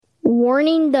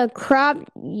Warning: the crap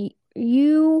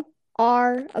you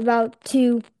are about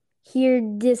to hear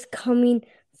this coming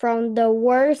from the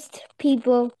worst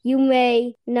people you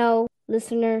may know.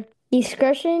 Listener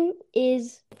discretion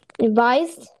is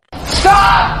advised.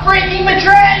 Stop freaking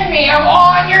betraying me! I'm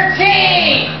on your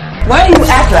team! Why do you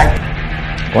act like?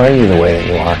 Why are you the way that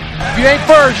you are? If you ain't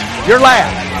first, you're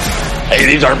last. Hey,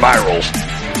 these aren't my rules.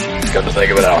 Come to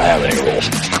think of it, I don't have any rules.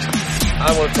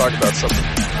 I want to talk about something.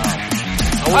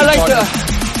 I'd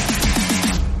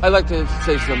like to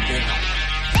say something.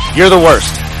 You're the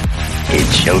worst.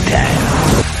 It's showtime.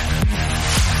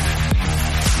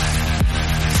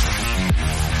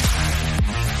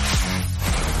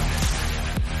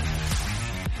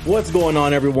 What's going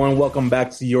on, everyone? Welcome back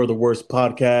to You're the Worst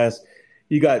podcast.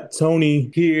 You got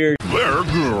Tony here.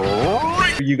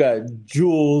 You got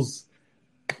Jules,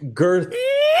 Girth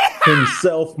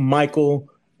himself, Michael,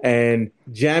 and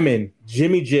Jammin,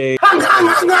 Jimmy J.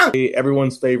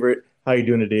 Everyone's favorite. How you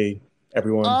doing today,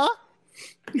 everyone?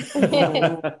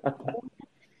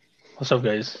 What's up,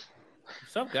 guys?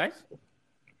 What's up, guys?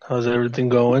 How's everything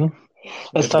going?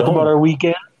 Let's talk about our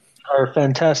weekend, our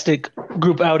fantastic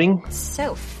group outing.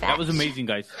 So fast. That was amazing,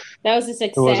 guys. That was a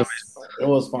success. It was amazing. It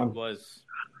was fun. It was.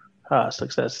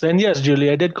 Success. And yes, Julie,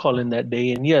 I did call in that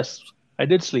day, and yes, I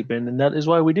did sleep in, and that is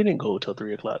why we didn't go till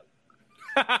 3 o'clock.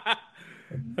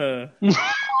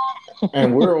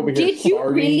 And we're over here. Did you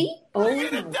starving.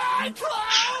 really?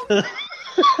 Oh.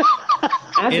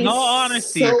 In all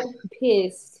honesty, so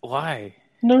pissed. why?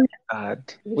 No, you're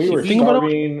not. We were Think about it.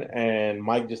 starving, and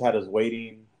Mike just had us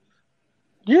waiting.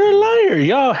 You're a liar.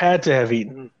 Y'all had to have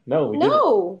eaten. No, we didn't.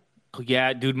 No.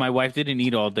 Yeah, dude, my wife didn't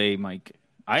eat all day, Mike.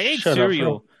 I ate Shut up,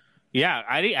 cereal. bro. Yeah,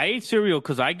 I ate cereal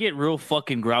because I get real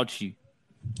fucking grouchy.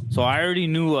 So I already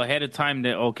knew ahead of time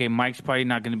that, okay, Mike's probably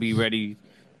not going to be ready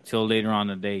till later on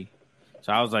in the day.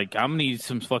 So I was like, I'm going to eat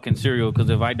some fucking cereal because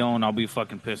if I don't, I'll be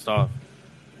fucking pissed off.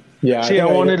 Yeah, See, I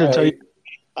wanted to tell you.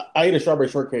 I ate a strawberry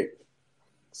shortcake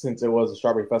since it was a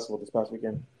strawberry festival this past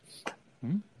weekend.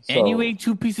 Hmm? So- And you ate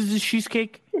 2 pieces of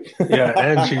cheesecake? Yeah,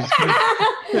 and she's.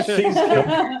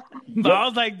 I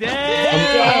was like, damn.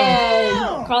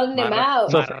 Damn. Calling them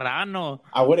out. Marrano.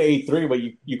 I would have ate 3, but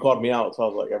you called me out, so I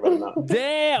was like, I better not.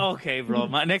 Damn. Okay, bro.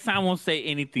 Next time I won't say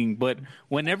anything. But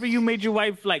whenever you made your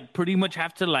wife like pretty much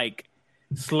have to like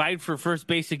slide for first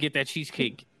base to get that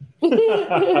cheesecake.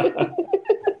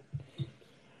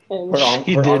 Her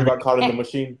arm got caught in the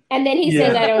machine. And then he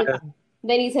says I don't.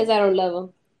 Then he says I don't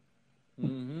love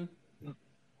him. Mm-hmm.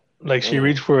 Like, she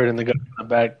reached for it, and the guy in the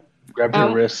back grabbed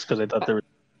her wrist because I thought they were.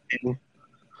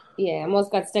 Yeah, I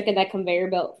almost got stuck in that conveyor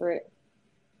belt for it.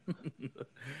 Dude,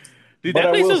 But that I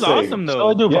place will was say- awesome So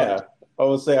I though. do. Yeah, I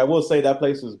will say that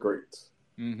place was great.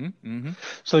 Mm-hmm. Mm-hmm.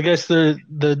 So I guess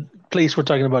the place we're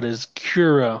talking about is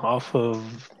Cura off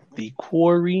of the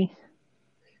Quarry.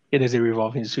 It is a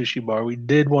revolving sushi bar. We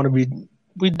did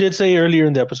say earlier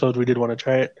in the episode we did want to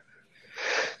try it.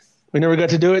 We never got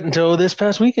to do it until this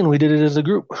past weekend. We did it as a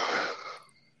group.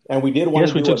 And we did want Yes,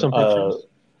 to we do took some pictures.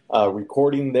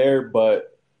 recording there,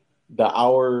 but it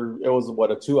was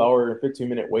a 2-hour and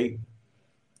 15-minute wait.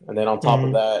 And then on top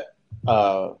of that,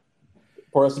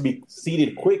 for us to be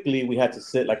seated quickly, we had to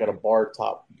sit like at a bar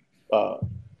top,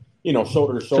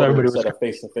 shoulder to shoulder everybody instead was- of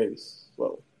face to face.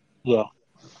 So Yeah.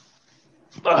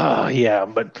 Yeah,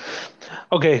 but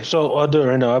okay, so I'll do it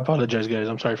right now. I apologize, guys.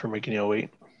 I'm sorry for making you wait.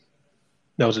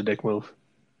 That was a dick move.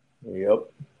 yep.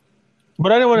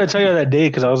 But I didn't want to tell you that day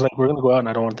because I was like, we're going to go out and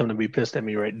I don't want them to be pissed at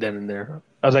me right then and there.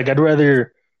 I was like, I'd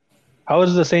rather, how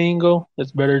does the saying go?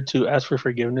 It's better to ask for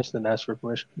forgiveness than ask for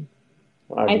permission.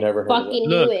 I've never heard of fucking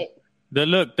that. knew it.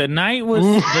 The night was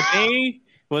the day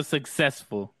was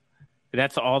successful.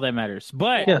 That's all that matters.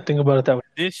 But Yeah, think about it that way.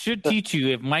 this should teach you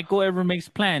if Michael ever makes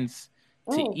plans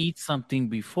to Oh. eat something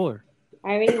before. I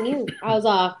already knew. I was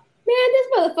off. Man, this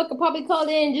motherfucker probably called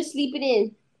in just sleeping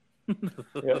in.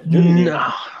 Yep. Judy,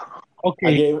 No. Okay.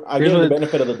 I Here's gave him the what-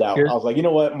 benefit of the doubt. here's- I was like, you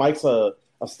know what, Mike's a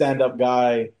stand-up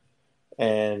guy,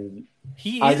 and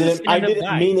He I is a didn't stand-up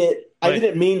guy. mean it. I But-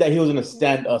 didn't mean that he was going to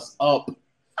stand us up,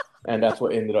 and that's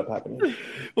what ended up happening.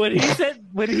 When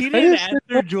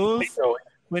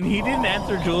he didn't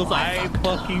answer Jules, I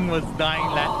fucking was dying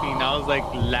laughing. I was like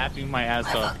laughing my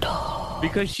ass off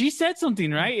because she said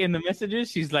something right in the messages.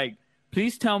 She's like,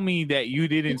 "Please tell me that you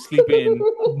didn't sleep in,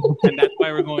 and that's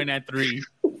why we're going at 3."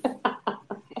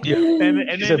 Yeah. And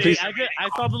She then said, "Please." I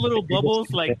saw the little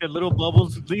bubbles, like the little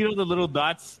bubbles, the little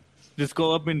dots, just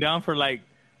go up and down for like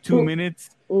 2 minutes,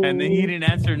 and then he didn't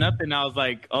answer nothing. I was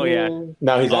like, "Oh yeah,"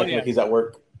 Now he's Oh, acting yeah. like he's at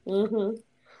work. Mm-hmm.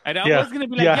 and I Yeah. was gonna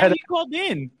be like, Yeah, I "Yeah, had- he called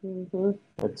in." Mm-hmm.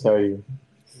 I tell you,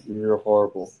 you're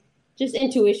horrible. Just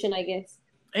intuition, I guess.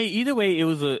 Hey, either way, it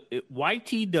was a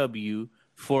YTW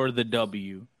for the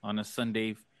W on a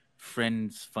Sunday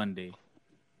Friends Fun Day.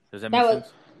 Does that make sense?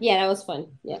 That was fun.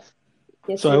 Yeah.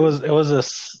 Yes, So sir.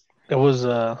 it was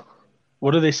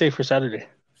what do they say for Saturday?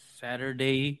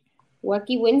 Saturday.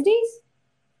 Wacky Wednesdays?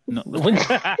 No.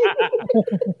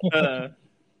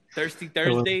 Thirsty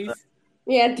Thursdays.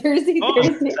 Yeah, Thursday.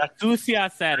 Sucia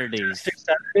Saturdays.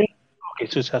 Saturday? Okay,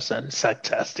 Sucia Saturday.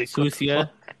 Fantastic. Sucia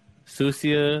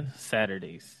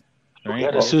Saturdays. We Right?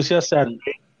 had a Sucia Saturday.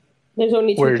 There's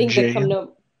only two Where things Jay- that come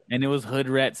up. And it was Hood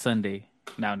Rat Sunday.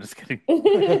 No, I'm just kidding. I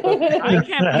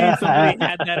can't believe somebody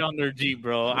had that on their Jeep,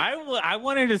 bro. I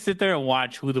wanted to sit there and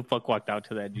watch who the fuck walked out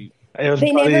to that Jeep. It was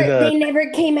They probably never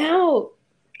came out.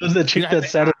 it was the chick that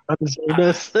sat on the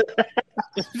service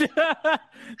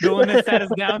The one that sat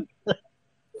us down.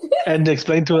 and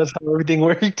explained to us how everything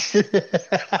worked.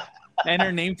 And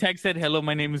her name tag said, "Hello,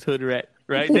 my name is Hood Rat."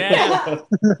 Right there.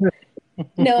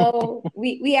 No,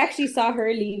 we actually saw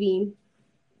her leaving.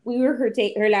 We were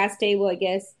her last table, I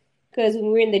guess, because when we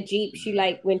were in the Jeep, she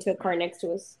like went to a car next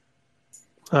to us.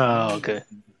 Oh, okay.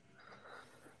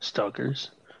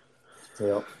 Stalkers.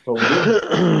 Yeah.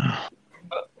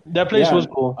 That place Yeah, was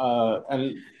cool.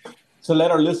 And to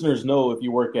let our listeners know, if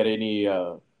you work at any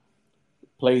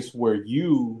place where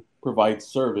you provide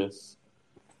service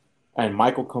and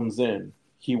Michael comes in,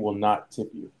 he will not tip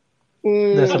you.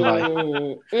 That's a lie.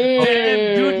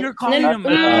 Damn, dude, you're calling him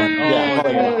out. Yeah, I'm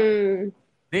calling him out.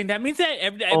 Then that means that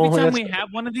every Oh, time that's- we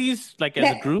have one of these, like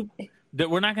as a group, that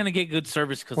we're not gonna get good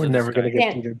service because We're never gonna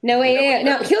get Yeah. No, wait,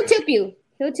 no, he'll tip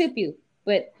you.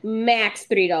 But max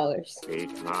 $3.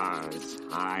 Because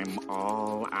I'm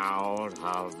all out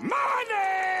of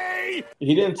money!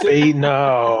 He didn't tip. Wait,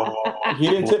 no. He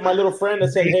didn't tip my little friend that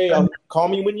said, "Hey, call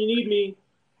me when you need me."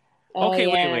 Oh, Okay,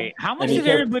 yeah. wait. How much And he did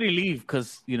kept- everybody leave?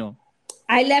 Because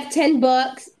I left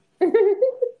 $10.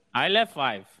 I left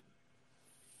 5.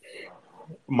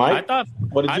 Mike, I thought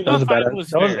what did you thought know? five was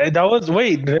fair. That was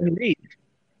wait.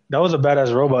 That was a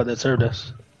badass robot that served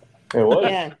us. It was.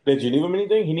 Yeah. Did you leave him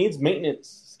anything? He needs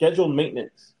maintenance, scheduled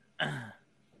maintenance.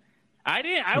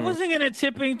 I wasn't gonna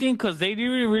tip anything because they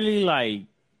didn't really like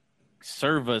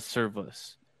serve us.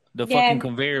 The Yeah. fucking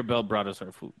conveyor belt brought us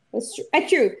our food. That's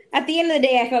true. At the end of the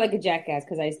day, I felt like a jackass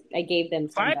because I gave them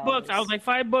 $10. $5. I was like,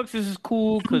 $5. This is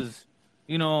cool because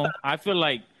I feel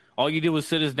like all you did was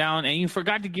sit us down and you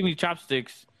forgot to give me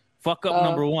chopsticks. Fuck up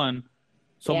number one.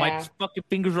 So my Yeah. fucking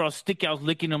fingers were all sticky. I was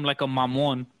licking them like a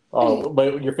mamon. Oh,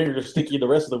 but your fingers are sticky the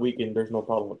rest of the weekend. There's no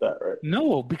problem with that, right?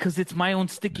 No, because it's my own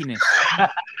stickiness.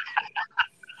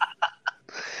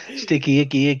 Sticky,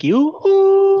 icky.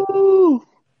 Ooh.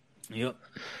 Yep.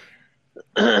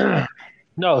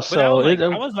 No, But so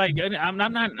I was like, I'm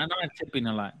not tipping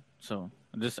a lot. So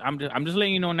I'm just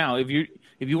letting you know now. If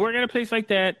you work at a place like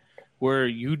that where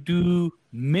you do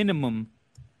minimum,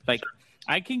 like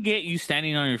I can get you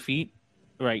standing on your feet,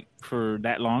 right, for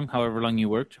that long, however long you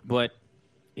worked, but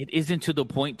it isn't to the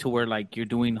point to where like you're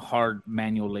doing hard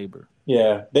manual labor.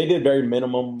 Yeah, they did very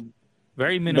minimal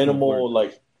Minimal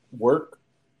work. like work.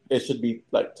 It should be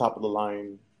like top of the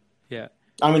line. Yeah.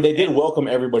 I mean, they did welcome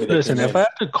everybody. That listen, came if in. I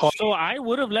have to call, So I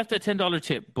would have left a $10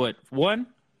 tip, but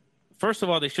first of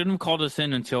all, they shouldn't have called us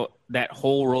in until that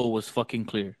whole row was fucking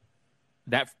clear.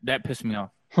 That pissed me off.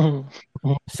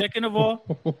 Second of all,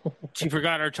 she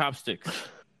forgot our chopsticks.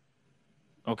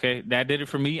 Okay, that did it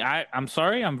for me. I'm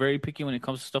sorry, I'm very picky when it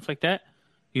comes to stuff like that.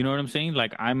 You know what I'm saying?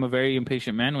 Like I'm a very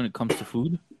impatient man when it comes to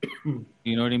food.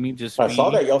 You know what I mean? I saw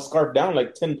that y'all scarfed down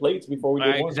like 10 plates before we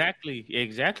did one.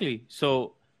 Exactly.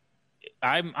 So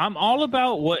I'm all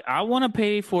about what I want to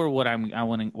pay for what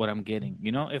I'm getting.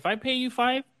 You know, if I pay you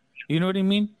 $5, you know what I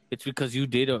mean? It's because you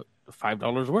did a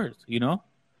 $5 worth. You know,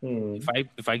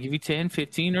 if I give you 10,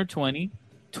 15, or 20,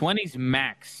 20's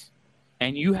max,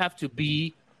 and you have to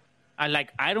be.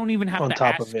 I don't even have On to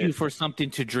top ask of it. you for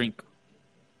something to drink.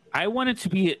 I want it to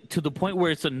be to the point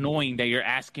where it's annoying that you're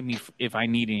asking me if I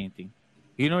need anything.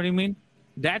 You know what I mean?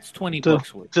 That's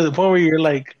 $20 worth. to the point where you're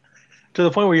like,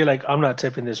 I'm not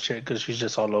tipping this chick because she's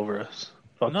just all over us.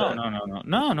 Fuck that.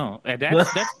 No.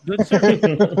 That's good service.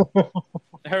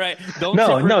 All right, don't No,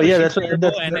 tip her no, 'cause yeah, she's that's what- terrible,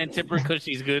 that's- and then tip her because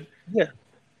she's good. Yeah.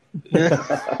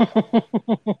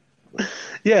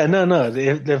 Yeah, no.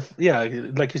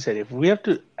 If like you said, if we have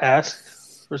to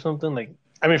ask for something, like,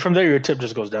 I mean, from there your tip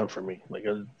just goes down for me. Like,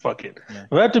 fuck it. Yeah.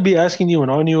 If I have to be asking you and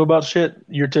on you about shit,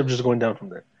 your tip just going down from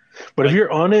there. But if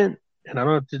you're on it, and I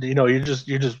don't have to,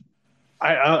 you're just.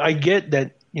 I get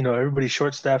that. Everybody's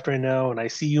short staffed right now, and I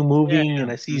see you moving,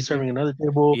 and I see you serving another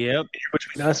table. Yep.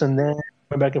 Between us and them,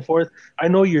 going back and forth. I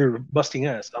know you're busting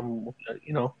ass. I'll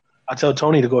tell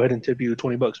Tony to go ahead and tip you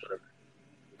 $20,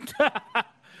 whatever.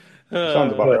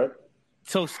 Sounds about right.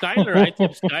 So Skylar, I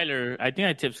tipped Skylar. I think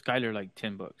I tipped Skylar like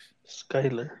 $10.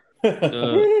 Skylar.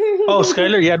 The Oh,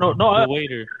 Skylar. Yeah, no.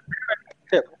 waiter.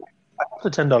 Tip. The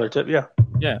 $10 tip. Yeah.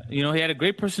 Yeah, you know, he had a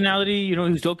great personality. You know,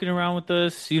 he was joking around with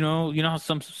us. You know how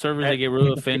some servers they get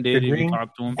real offended if you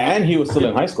talk to him. And he was still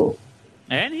in high school.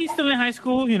 And he's still in high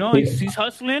school. You know, he's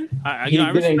hustling. I He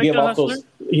respect didn't give the off hustler.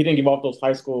 he didn't give off those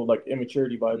high school like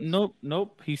immaturity vibes.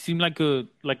 Nope. He seemed like a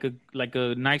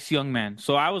nice young man.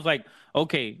 So I was like,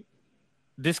 okay,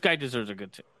 this guy deserves a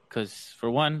good tip because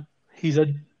for one, He's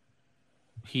a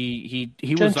he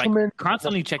was gentleman. like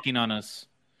constantly checking on us.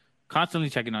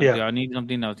 Yeah. Y'all need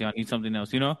something else. Y'all need something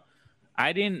else. You know,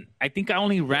 I think I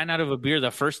only ran out of a beer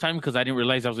the first time because I didn't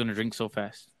realize I was going to drink so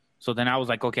fast. So then I was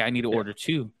like, okay, I need to order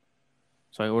 2.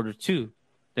 So I ordered 2.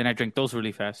 Then I drank those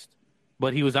really fast.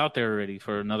 But he was out there already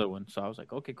for another one. So I was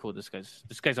like, okay, cool. This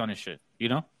guy's on his shit. You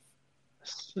know?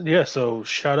 Yeah. So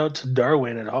shout out to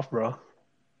Darwin at Hofbräu.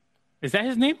 Is that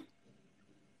his name?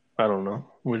 I don't know.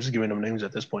 We're just giving him names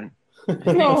at this point.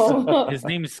 No. His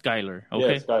name is Skylar.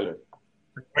 Okay. Yeah, Skylar.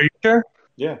 Are you sure?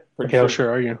 Yeah. Okay, how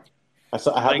sure are you? I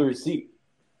have the receipt.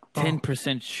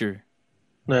 10% sure.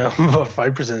 No, I'm about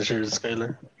 5% sure it's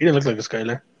Skylar. He didn't look like a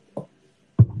Skylar.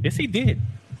 Yes, he did.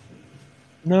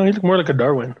 No, he looked more like a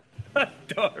Darwin.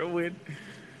 Darwin.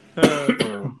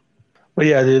 But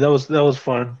yeah, dude, that was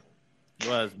fun. It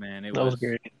was, man. That was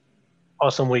great.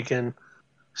 Awesome weekend.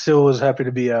 Still was happy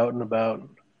to be out and about,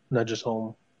 not just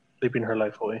home, sleeping her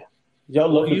life away. Y'all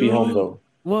love to be home though.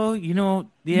 Well, you know,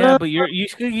 yeah, but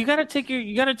you gotta take your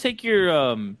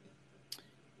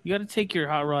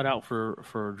hot rod out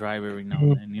for a drive every now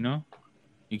and then. You know,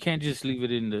 you can't just leave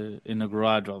it in the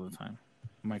garage all the time,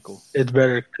 Michael. It's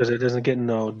better because it doesn't get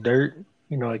no dirt.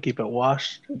 You know, I keep it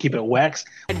washed, keep it waxed.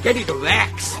 And get it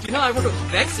waxed. You know, I want to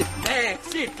wax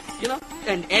it, you know,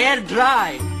 and air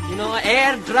dry. You know,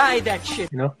 air dry that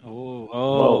shit. You know?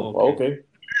 Oh, okay.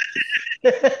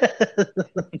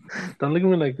 Don't look at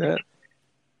me like that.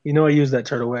 You know I use that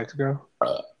turtle wax, girl.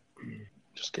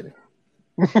 Just kidding.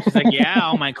 She's like, yeah,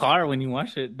 on my car when you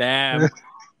wash it. Damn.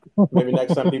 Maybe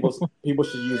next time people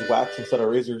should use wax instead of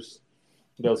razors.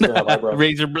 They'll still have eyebrows.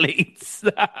 Razor blades.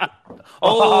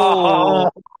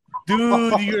 Oh,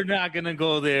 dude, you're not gonna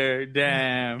go there.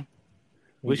 Damn.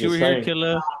 Wish you were here,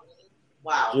 Killa.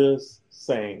 Wow. Just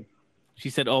saying.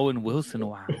 She said Owen Wilson.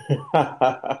 Wow.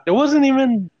 It wasn't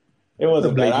even. It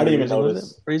wasn't bad. I didn't even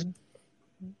notice.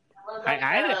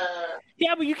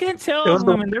 Yeah, but you can't tell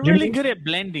women. They're really good at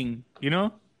blending, you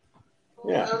know?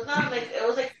 Yeah. It was not like a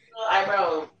little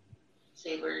eyebrow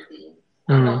shaver thing.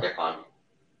 I don't know what they're called.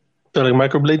 So like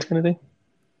microblades kind of thing?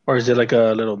 Or is it like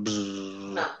a little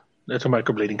No. That's a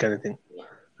microblading kind of thing. Yeah.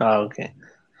 Oh, okay.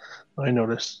 I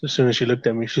noticed. As soon as she looked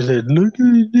at me, she said, "Look at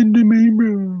it in the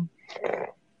eyebrow."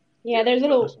 Yeah, there's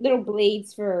little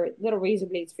blades little razor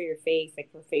blades for your face,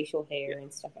 like for facial hair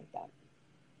and stuff like that.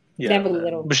 Yeah, Definitely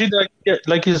little. but she did,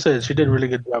 like you said, she did a really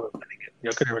good job of blending it.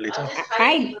 You couldn't really tell.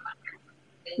 I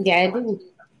didn't.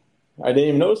 I didn't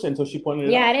even notice it until she pointed it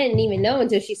out. Yeah, I didn't even know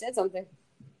until she said something.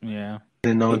 Yeah. I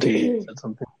didn't know until you said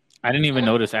something. I didn't even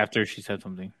notice after she said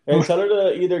something. Hey, tell her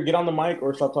to either get on the mic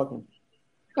or stop talking.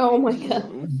 Oh my god.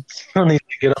 I don't need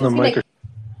to get on the mic.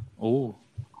 Oh.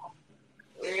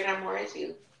 We're gonna have more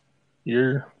issues.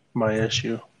 You're my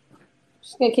issue.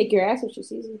 She's gonna kick your ass if she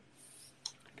sees you.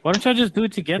 Why don't y'all just do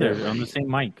it together on the same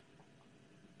mic?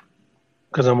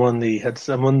 Because I'm on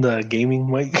the gaming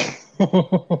mic.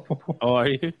 Oh, are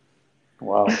you?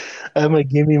 Wow. I have my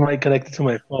gaming mic connected to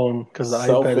my phone because the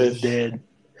iPad is dead.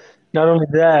 Not only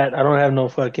that, I don't have no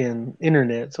fucking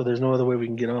internet, so there's no other way we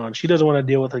can get on. She doesn't want to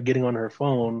deal with her getting on her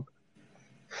phone.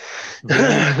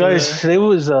 Guys, today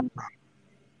was. I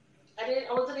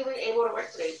wasn't even able to work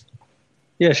today.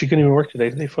 Yeah, she couldn't even work today.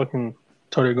 They fucking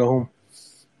told her to go home.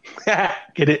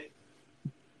 Get it?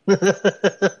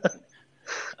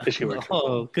 She works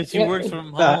because she works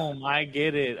from home. I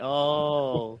get it.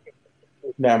 Oh.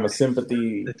 Now I'm a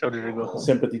sympathy. They told her to go home.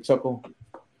 Sympathy chuckle.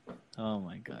 Oh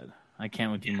my god. I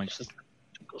can't with you much.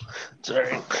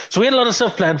 Sorry. So we had a lot of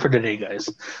stuff planned for today, guys.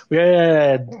 We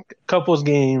had couples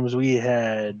games. We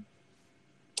had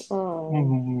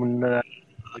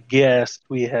guests.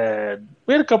 We had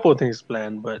a couple of things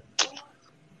planned, but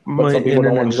my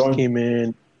internet just came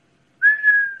in.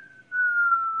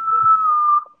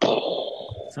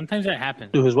 Sometimes that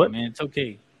happens. Do his what? Man, it's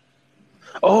okay.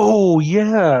 Oh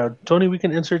yeah, Tony. We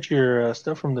can insert your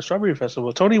stuff from the Strawberry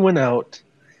Festival. Tony went out.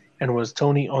 And was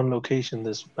Tony on location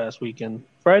this past weekend?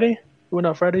 Friday? You went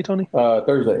out Friday, Tony?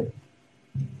 Thursday.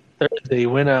 Thursday, he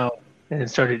went out and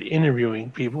started interviewing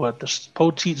people at the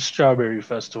Poteet Strawberry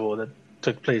Festival that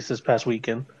took place this past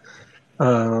weekend.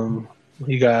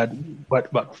 You got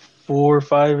about 4 or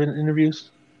 5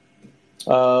 interviews?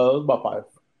 About 5.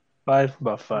 5,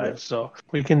 about 5. Yeah. So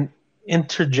we can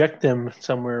interject them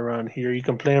somewhere around here. You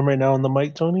can play them right now on the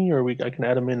mic, Tony, or I can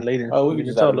add them in later. Oh, we can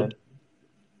just add them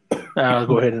in. I'll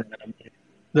go ahead and add them in.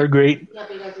 They're great.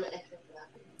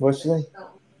 What'd she say?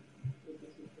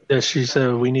 Yeah, she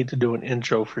said we need to do an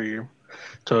intro for you.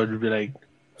 So it'd be like,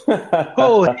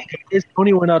 oh, hey,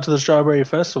 Tony went out to the Strawberry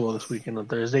Festival this weekend on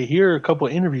Thursday. Here are a couple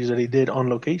of interviews that he did on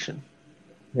location.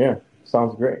 Yeah,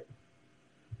 sounds great.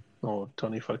 Oh,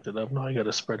 Tony fucked it up. No, I got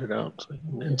to spread it out. So I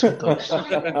can insert those.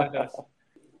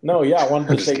 No, yeah, I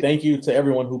wanted to say thank you to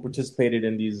everyone who participated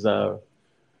in these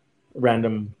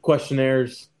random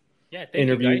questionnaires,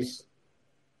 interviews.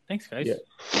 Thanks, guys. Yeah,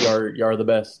 you are the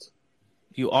best.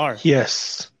 You are.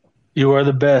 Yes, you are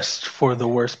the best for the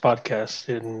worst podcast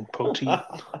in Poti.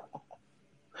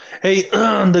 Hey,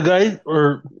 the guy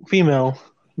or female,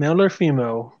 male or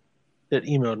female, that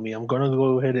emailed me, I'm going to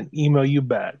go ahead and email you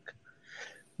back.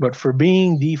 But for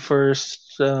being the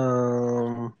first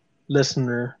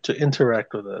listener to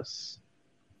interact with us.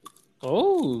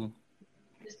 Oh.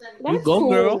 That's you go, cool.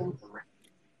 girl.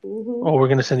 Mm-hmm. Oh, we're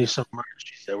going to send you some merch.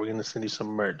 She said we're going to send you some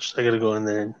merch. I got to go in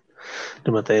there and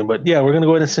do my thing. But yeah, we're going to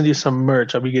go ahead and send you some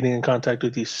merch. I'll be getting in contact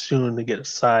with you soon to get a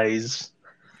size,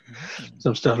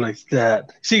 some stuff like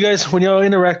that. See, guys, when y'all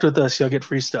interact with us, y'all get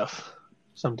free stuff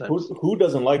sometimes. Who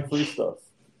doesn't like free stuff?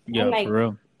 Yeah, for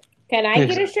real. Can I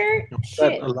get a shirt?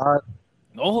 Shit. A lot.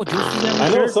 Oh, I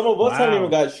know some of us haven't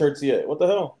even got shirts yet. What the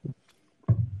hell?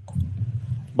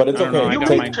 But it's okay. I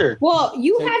got mine. Well,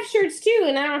 you have shirts too,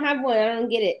 and I don't have one. I don't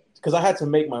get it. Because I had to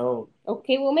make my own.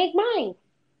 Okay, well, make mine.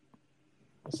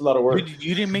 It's a lot of work.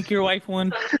 You didn't make your wife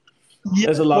one?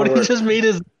 There's a lot of work. He just made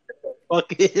his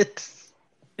bucket.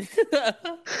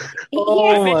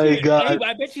 Oh my God.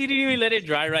 I bet you didn't even let it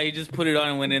dry right. He just put it on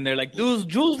and went in there like, Jules,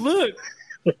 look.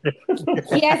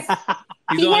 Yes.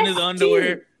 He's on his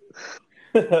underwear.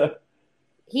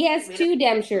 He has 2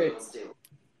 damn shirts.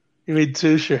 He made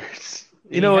 2 shirts.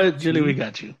 You know what, Julie? We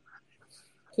got you.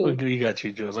 We got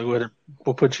you, Jules. I'll go ahead and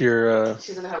we'll put your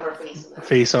She's gonna have her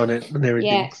face on it and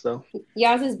everything. Yeah. So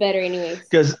Y'all's is better anyways.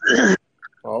 Because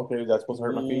okay, that's supposed to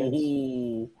hurt my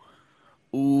feelings.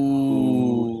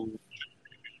 Ooh.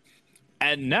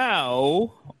 And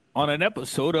now on an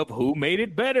episode of Who Made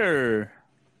It Better?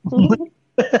 I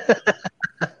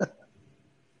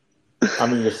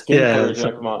mean, your skin color is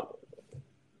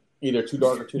either too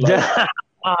dark or too light.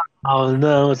 Oh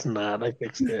no, it's not. I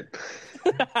fixed it.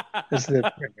 It's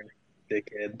the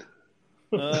dickhead.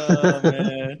 Oh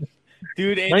man,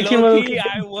 dude, low-key,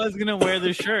 I was gonna wear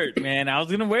the shirt, man. I was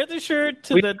gonna wear the shirt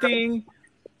to the thing,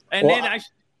 and then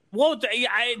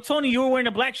Tony, you were wearing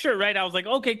a black shirt, right? I was like,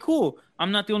 okay, cool.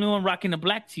 I'm not the only one rocking a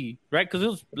black tee, right?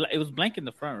 Because it was blank in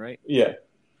the front, right? Yeah.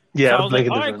 Yeah, so I was like,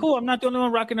 all right, cool. I'm not the only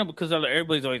one rocking it because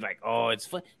everybody's always like, oh, it's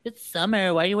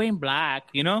summer. Why are you wearing black?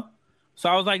 You know? So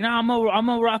I was like, nah, I'm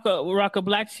gonna rock a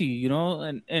black tee, you know?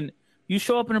 And you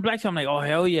show up in a black tee, I'm like, oh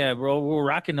hell yeah, bro, we're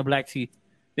rocking the black tee.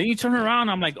 Then you turn around,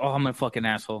 I'm like, oh, I'm a fucking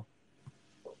asshole.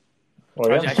 Oh,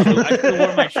 yeah? I should have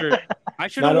worn my shirt. I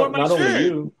should have worn my shirt. Only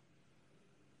you.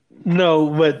 No,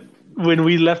 but when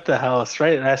we left the house,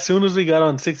 right? As soon as we got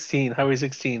on Highway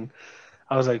 16,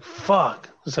 I was like, fuck.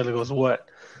 So he goes, what?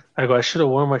 I go, I should have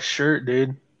worn my shirt,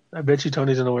 dude. I bet you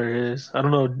Tony's gonna wear his. I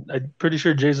don't know. I'm pretty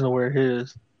sure Jay's gonna wear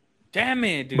his. Damn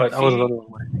it, dude. But I was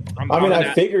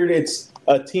I figured it's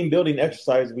a team building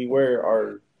exercise. We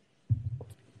wear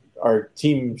our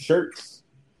team shirts.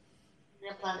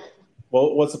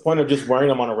 Well, what's the point of just wearing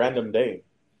them on a random day?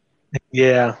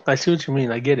 Yeah, I see what you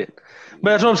mean. I get it.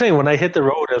 But that's what I'm saying. When I hit the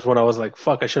road, that's when I was like,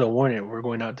 fuck, I should have worn it. We're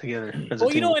going out together.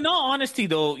 Well, you know, in all honesty,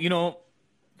 though, you know,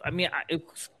 I mean,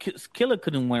 Killa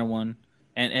couldn't wear one,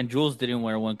 and Jules didn't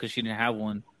wear one because she didn't have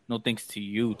one. No thanks to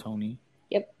you, Tony.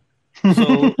 Yep.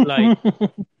 So, like,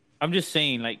 I'm just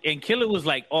saying, like, and Killa was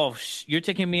like, oh, you're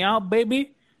taking me out,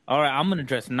 baby? All right, I'm going to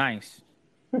dress nice.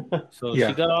 So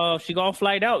she got all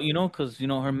flight out, you know, because, you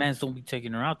know, her mans don't be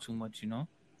taking her out too much, you know?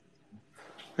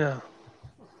 Yeah.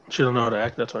 She don't know how to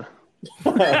act, that's why.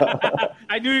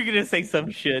 I knew you were going to say some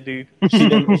shit, dude. She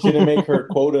didn't make her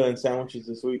quota in sandwiches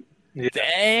this week. Yeah.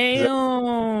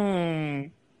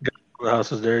 Damn. The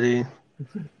house is dirty.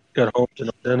 Got home to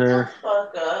no dinner.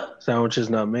 Sandwiches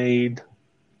not made.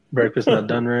 Breakfast not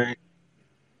done right.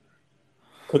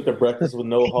 Cooked the breakfast with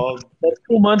no hog. That's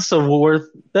 2 months worth.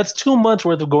 That's 2 months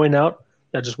worth of going out.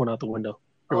 That just went out the window.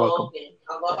 You're welcome. Okay.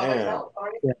 I'll go out by myself.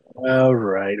 Yeah. All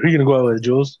right. Who are you gonna go out with,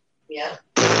 Jules? Yeah.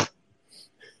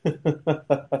 What?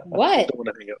 Don't want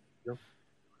to hang out.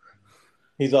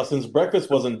 He's since breakfast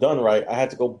wasn't done right, I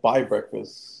had to go buy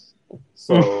breakfast.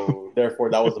 So therefore,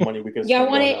 that was the money we could. Y'all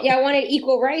wanted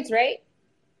equal rights, right?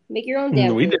 Make your own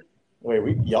damn. We food. did.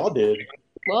 Wait, y'all did.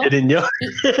 Well, Didn't y'all?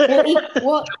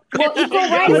 well, equal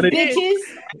rights, bitches.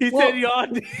 He said y'all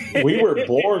did. We were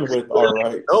born with our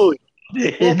rights. Oh,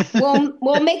 you did.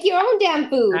 Well, make your own damn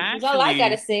food. That's all I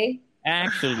gotta say.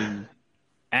 Actually,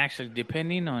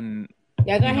 depending on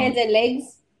y'all got hands and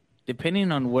legs.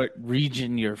 Depending on what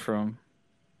region you're from,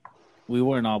 we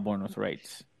weren't all born with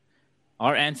rights.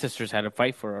 Our ancestors had to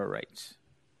fight for our rights.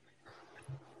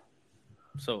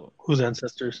 So whose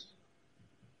ancestors?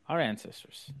 Our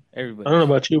ancestors. Everybody. I don't know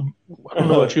about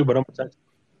you, but I'm a Texan.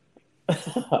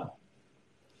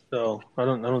 So I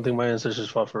don't think my ancestors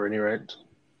fought for any rights.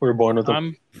 We were born with them.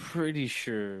 I'm pretty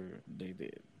sure they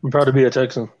did. I'm proud to be a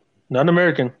Texan. Not an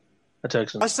American, a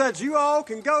Texan. I said you all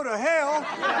can go to hell.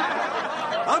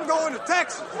 I'm going to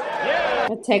Texas.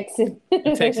 A Texan.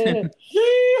 A Texan.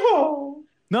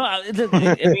 No, I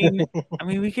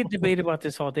mean, we could debate about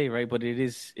this all day, right? But it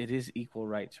is equal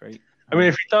rights, right? I mean,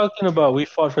 if you're talking about we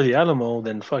fought for the Alamo,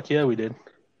 then fuck yeah, we did.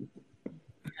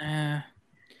 That's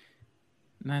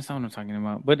not what I'm talking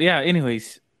about. But yeah,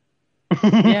 anyways.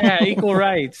 Yeah, equal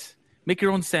rights. Make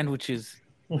your own sandwiches.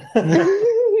 You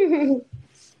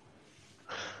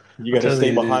got to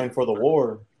stay behind for the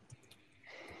war.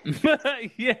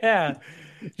 Yeah.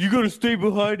 You got to stay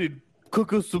behind and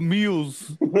cook us some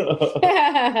meals.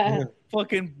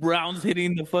 Fucking Browns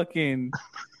hitting the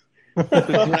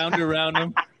ground around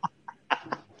them.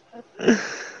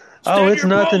 It's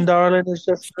nothing, darling. It's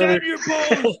just stab your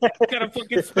balls. Got a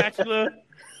fucking spatula.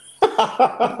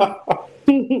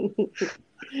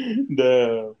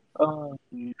 Damn. Oh,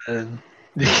 man.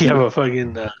 You have a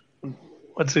fucking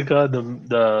what's it called?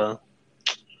 The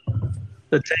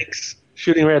tanks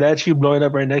shooting right at you, blowing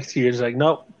up right next to you. It's like,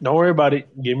 nope, don't worry about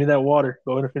it. Give me that water.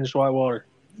 Go ahead and finish white water.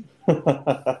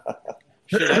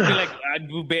 Shit,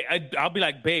 I'll be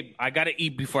like, babe, I gotta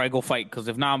eat before I go fight, because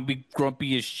if not, I'm be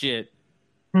grumpy as shit.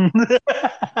 Damn.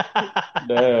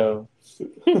 I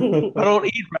don't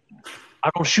eat rat. I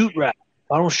don't shoot rat.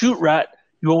 If I don't shoot rat,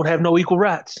 you won't have no equal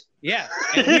rights. Yeah,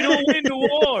 and we don't win the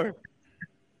war.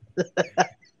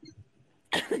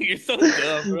 You're so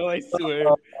dumb, bro. I swear.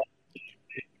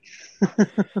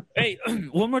 Hey,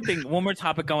 one more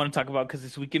topic I want to talk about, because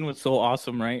this weekend was so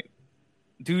awesome, right?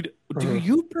 Dude, do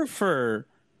you prefer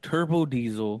turbo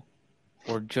diesel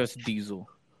or just diesel?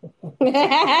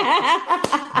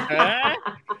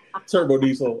 Turbo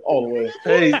diesel all the way.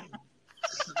 Hey,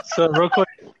 so real quick,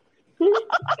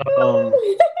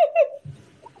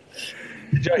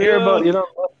 did y'all hear about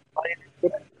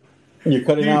You're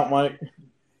cutting out, Mike.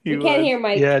 You can't hear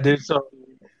Mike. Yeah, dude. So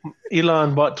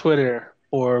Elon bought Twitter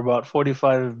for about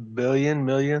 45 billion,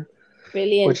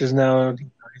 which is now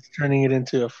he's turning it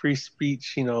into a free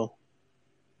speech, kind of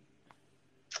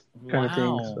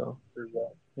thing. So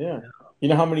yeah. You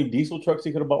know how many diesel trucks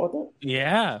he could have bought with it?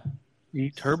 Yeah.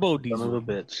 Turbo diesel. Son of a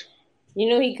bitch. You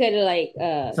know, he could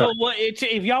have So what?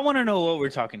 If y'all want to know what we're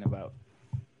talking about,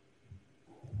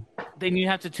 then you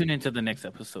have to tune into the next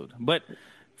episode. But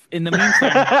in the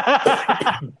meantime,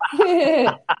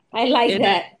 I like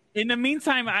that. In the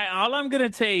meantime, all I'm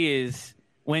gonna say is,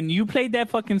 when you played that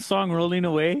fucking song "Rolling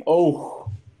Away,"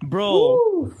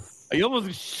 bro, you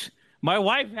almost. My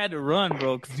wife had to run,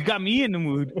 bro, because you got me in the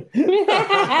mood.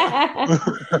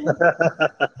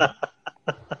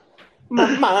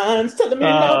 My mind's telling me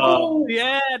no.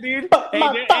 Yeah, dude. But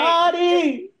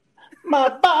my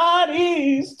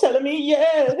body's telling me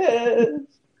yes.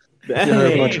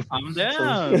 Hey, calm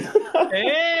down.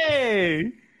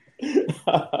 Hey.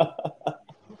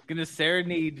 Gonna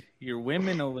serenade your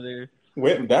women over there.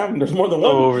 Wait, damn, there's more than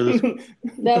one over this.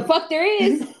 The fuck there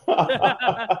is.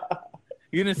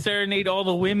 You're gonna serenade all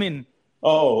the women.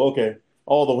 Oh, okay.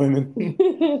 All the women.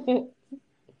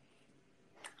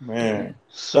 Man.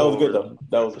 That was good, though.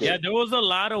 That was good. Yeah, there was a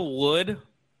lot of wood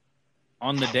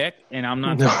on the deck, and I'm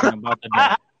not talking about the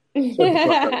deck.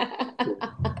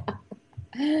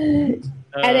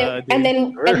 and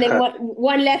then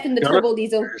one left in the turbo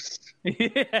diesel.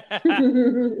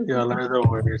 Yeah, learn the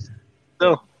words.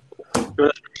 No.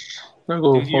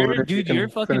 Dude, your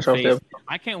fucking face.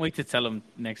 I can't wait to tell him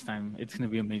next time. It's gonna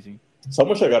be amazing.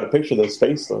 Someone should have got a picture of his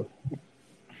face, though.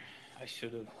 I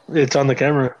should have. It's on the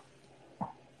camera.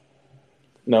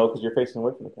 No, because you're facing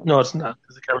away from the camera. No, it's not.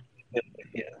 Because the camera.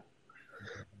 Yeah.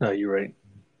 No, you're right.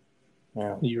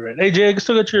 Yeah. You're right. Hey, Jay, I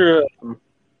still got your.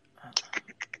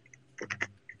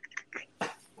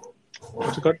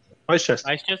 What's it called? Ice chest.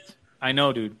 Ice chest? I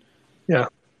know, dude. Yeah.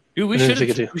 Dude, we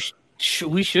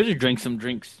should have drank some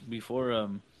drinks before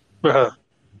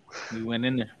we went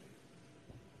in there.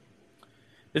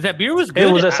 That beer was good.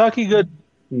 Hey, was that sake good?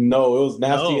 No, it was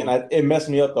nasty, No. and it messed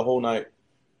me up the whole night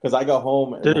because I got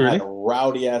home and Did it I had really? a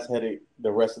rowdy ass headache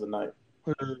the rest of the night.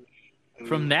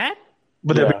 From that?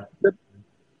 But Yeah.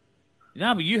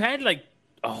 No, but you had like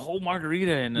a whole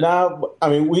margarita and Nah, I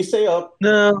mean we stay up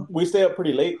no,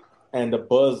 pretty late, and the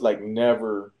buzz like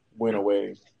never went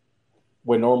away.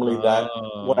 When normally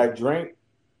what I drank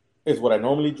is what I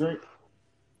normally drink,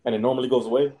 and it normally goes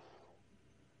away.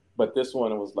 But this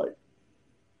one, it was like,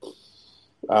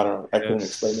 I don't know. I couldn't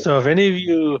explain it. So if any of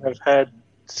you have had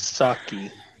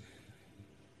sake,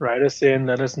 write us in.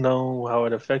 Let us know how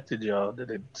it affected y'all.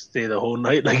 Did it stay the whole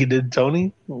night like it did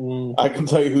Tony? I can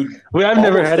tell you who. Well, I've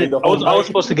never almost had stayed it. the I was whole night.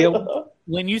 supposed to get one.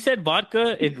 when you said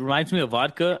vodka, it reminds me of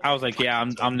vodka. I was like, yeah,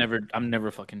 I'm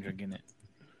never fucking drinking it.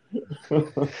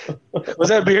 Was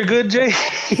that beer good, Jay?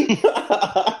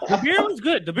 The beer was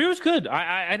good. The beer was good.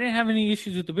 I didn't have any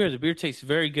issues with the beer. The beer tastes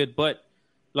very good, but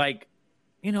like,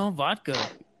 vodka.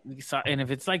 And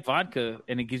if it's like vodka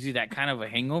and it gives you that kind of a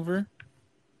hangover,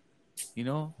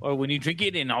 or when you drink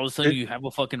it and all of a sudden you have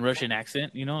a fucking Russian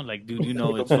accent, like, dude,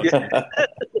 it's fucking...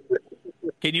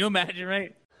 Can you imagine,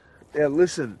 right? Yeah,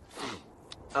 listen.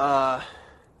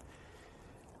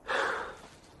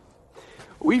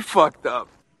 We fucked up.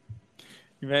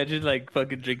 Imagine like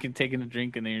fucking taking a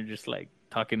drink, and then you're just like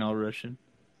talking all Russian.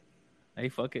 Hey,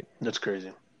 fuck it. That's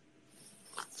crazy.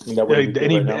 Right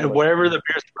wherever the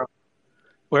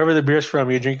beer's from,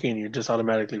 you're drinking, you just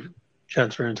automatically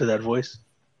transfer into that voice.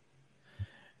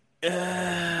 You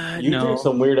No. drink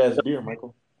some weird ass beer,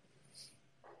 Michael.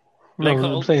 No, Like,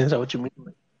 I'm saying, is that what you mean?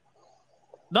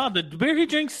 No, the beer he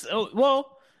drinks.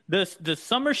 The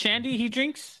summer shandy he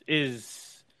drinks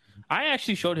is. I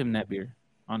actually showed him that beer.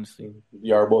 Honestly.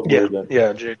 You are both Yeah, weird then.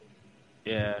 yeah, Jay.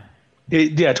 Yeah.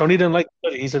 Yeah, Tony didn't like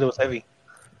it. He said it was heavy.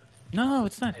 No,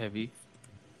 it's not heavy.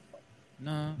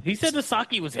 No, he said the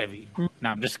sake was heavy. No,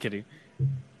 I'm just kidding. It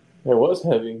was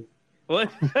heavy. What?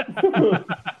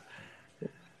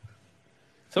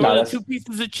 So Nah, were the that's- 2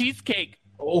 pieces of cheesecake.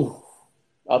 Oh,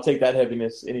 I'll take that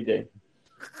heaviness any day.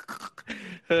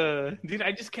 Dude,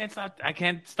 I just can't stop. I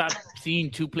can't stop seeing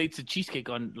 2 plates of cheesecake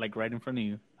on like right in front of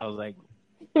you. I was like,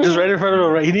 Just right in front of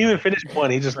him. Right? He didn't even finish one.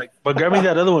 He just like, but grab me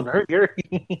that other one. Hurry,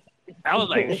 hurry. I was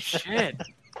like, shit.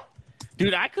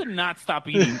 Dude, I could not stop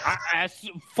eating.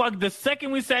 Fuck, the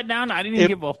second we sat down, I didn't even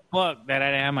give a fuck that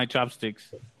I didn't have my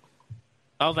chopsticks.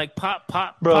 I was like, pop,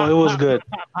 pop, Bro, pop, it was pop, good.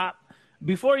 Pop, pop.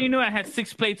 Before you knew, I had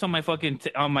 6 plates on my fucking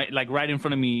on my like right in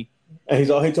front of me. And he's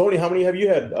all, hey Tony, how many have you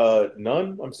had?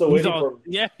 None. I'm still waiting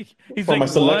He's for like, my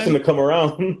selection "One." to come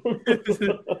around. I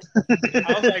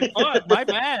was like, fuck, my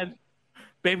bad.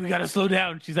 Babe, we gotta slow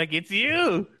down. She's like, it's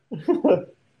you.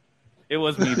 It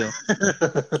was me though.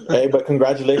 Hey, but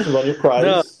congratulations on your prize.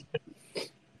 No.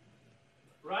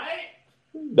 Right?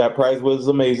 That prize was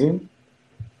amazing.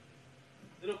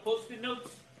 Little post-it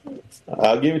notes.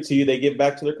 I'll give it to you. They give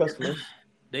back to their customers.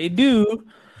 They do.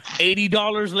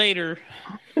 $80 later.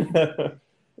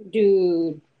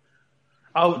 Dude.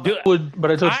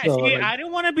 But I told you. I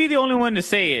didn't want to be the only one to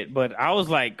say it, but I was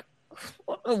like,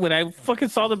 when I fucking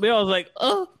saw the bill, I was like,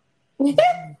 oh.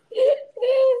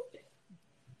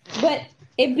 But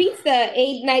it beats the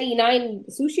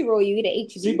 $8.99 sushi roll you get at HEB.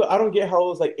 See, but I don't get how it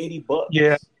was like $80.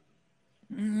 Yeah.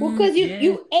 Well, because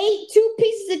you ate 2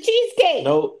 pieces of cheesecake.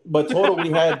 No, but total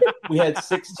we had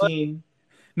 16.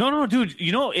 No, dude.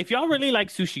 If y'all really like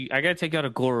sushi, I gotta take out a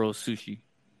Goro sushi.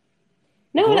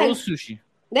 No, Goro like, sushi.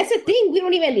 that's the thing. We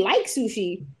don't even like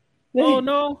sushi. Oh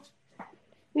no.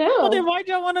 No. Well, then why'd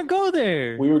y'all want to go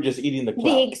there? We were just eating the The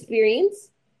clout. experience.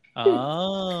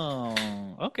 Oh,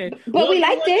 okay. But we you know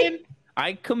liked what, it. then?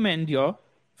 I commend y'all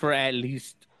for at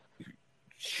least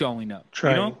showing up.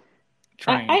 Trying.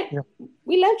 Trying.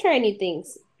 We love trying new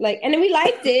things. And then we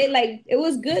liked it. Like, it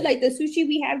was good. Like, the sushi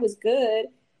we had was good.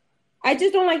 I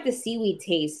just don't like the seaweed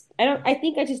taste. I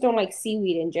think I just don't like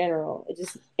seaweed in general. It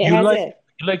You has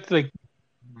like the like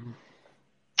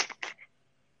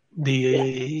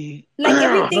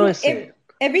how do I say everything. it?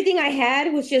 Everything I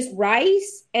had was just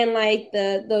rice and like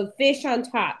the fish on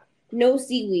top, no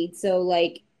seaweed. So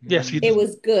like, Yes, it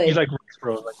was good. You like rice,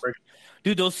 bro? Like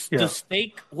Dude, the Yeah.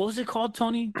 steak. What was it called,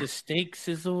 Tony? The steak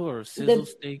sizzle or sizzle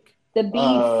steak? The beef,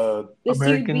 the seared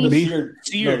American beef.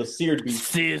 beef. The seared beef.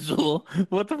 Sizzle.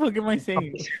 What the fuck am I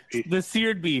saying? The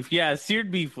seared beef. Yeah, seared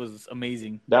beef was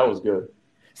amazing. That was good.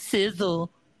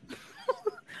 Sizzle.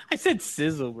 I said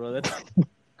sizzle, bro. That's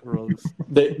gross.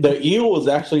 The eel was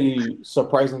actually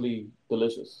surprisingly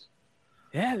delicious.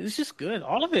 Yeah, it's just good.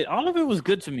 All of it was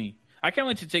good to me. I can't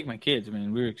wait to take my kids,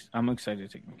 man. I'm excited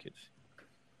to take my kids.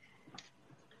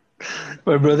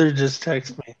 My brother just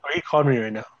texted me, or he called me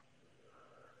right now.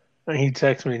 And he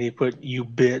texted me and he put, "You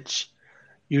bitch,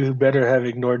 You better have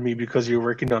ignored me because you're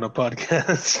working on a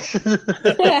podcast.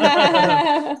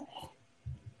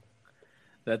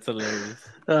 That's hilarious.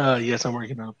 Yes, I'm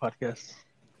working on a podcast.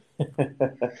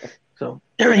 So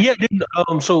yeah, dude.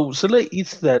 So Sile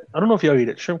eats that. I don't know if y'all eat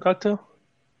it. Shrimp cocktail.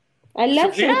 I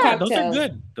love shrimp cocktails. Those are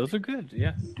good. Those are good.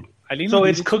 Yeah. So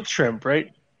it's cooked shrimp,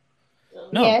 right?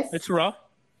 No, Yes. it's raw.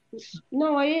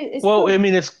 No, it's Well, cooked. I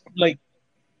mean, it's like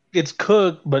it's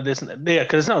cooked, but it's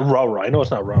because it's not raw. I know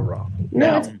it's not raw.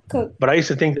 No, it's cooked. But I used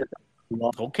to think that.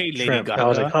 Okay, Lady Shrimp. Gaga. I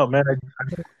was like, oh man, I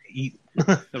don't eat.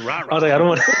 The rah, I was like, I don't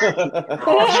want.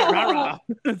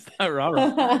 It's not rah.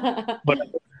 But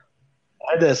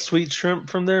I had that sweet shrimp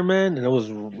from there, man, and it was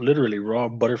literally raw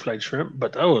butterfly shrimp,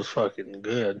 but that was fucking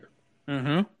good.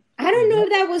 Mm-hmm. I don't know if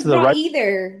that was The raw right-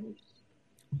 either.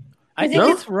 I think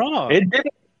it's raw. It didn't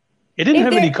If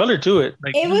have there- any color to it.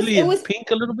 Like it was- usually it was- it's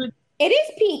pink a little bit. It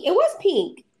is pink. It was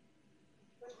pink.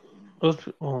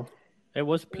 It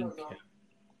was pink. Yeah.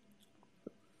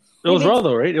 It was If raw it's-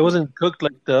 though, right? It wasn't cooked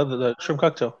like the shrimp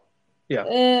cocktail.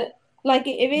 Yeah. Like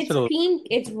if it's So- pink,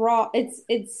 it's raw. It's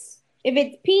if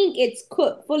it's pink, it's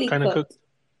cooked, fully Kinda cooked. cooked.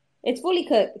 It's fully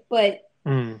cooked, but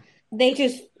Mm. they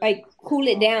just like cool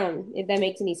it down. If that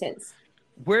makes any sense.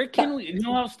 Where can we? You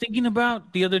know, what I was thinking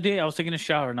about the other day. I was taking a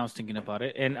shower and I was thinking about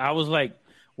it, and I was like,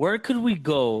 where could we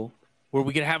go where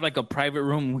we could have like a private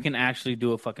room and we can actually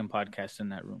do a fucking podcast in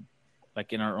that room,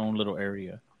 like in our own little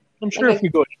area. I'm sure Okay. if we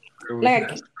go,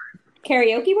 Like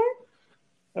karaoke bar?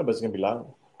 Yeah, but it's gonna be loud.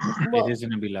 Well, It is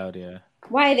gonna be loud, yeah.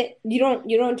 why you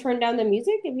don't turn down the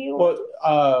music if you don't want to?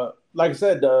 Well, like I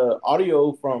said, the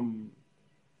audio from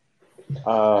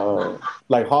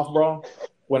like Hofbräu,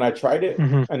 when I tried it,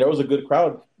 Mhm. and there was a good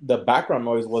crowd, the background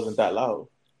noise wasn't that loud.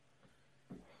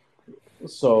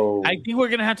 So I think we're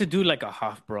gonna have to do like a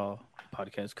Hofbräu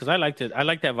podcast because I liked it. I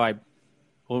like that vibe.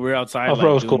 When we're outside, Hofbräu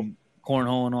like was cool. doing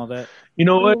cornhole and all that. you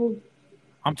know what?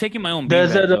 I'm taking my own.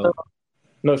 There's beanbag, that though.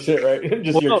 no shit, right?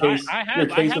 Just Well, your no, case, I your have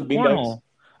case of beanbags. cornhole.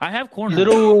 I have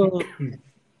cornhole.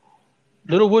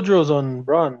 Little Woodrow's on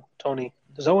Braun, Tony.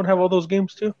 Does that one have all those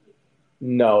games too?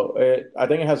 No, I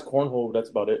think it has cornhole. That's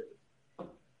about it.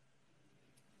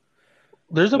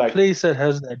 There's a Like- place that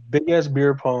has that big ass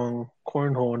beer pong,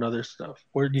 cornhole, and other stuff.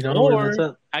 Where do you know where that's Or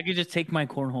at? I could just take my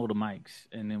cornhole to Mike's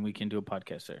and then we can do a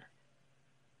podcast there.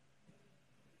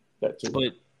 That too.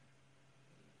 But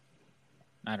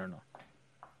I don't know.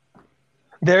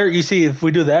 There, you see, if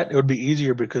we do that, it would be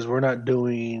easier because we're not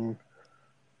doing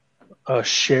a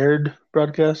shared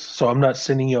broadcast. So I'm not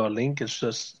sending you a link. It's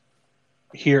just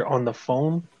here on the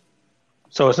phone.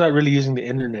 So it's not really using the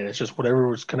internet. It's just whatever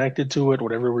was connected to it,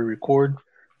 whatever we record.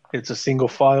 It's a single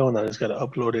file, and I just got to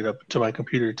upload it up to my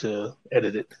computer to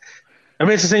edit it. I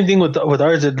mean, it's the same thing with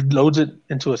ours. It loads it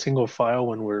into a single file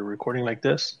when we're recording like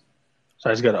this. So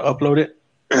I just got to upload it.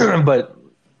 But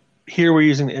here we're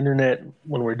using the internet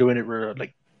when we're doing it. We're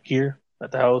like here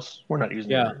at the house. We're not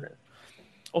using the internet.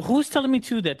 Oh, who's telling me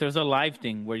too that there's a live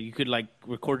thing where you could like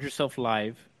record yourself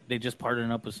live? They just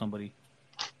partner up with somebody.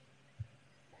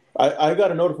 I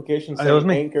got a notification That was saying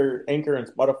me. Anchor and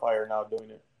Spotify are now doing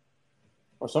it,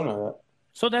 or something like that.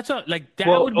 So that's a like that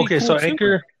Well, would be okay, cool so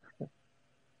too.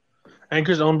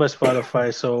 Anchor's owned by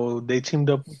Spotify, so they teamed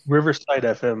up with Riverside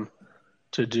FM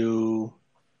to do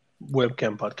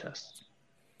webcam podcasts.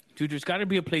 Dude, there's got to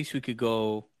be a place we could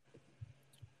go,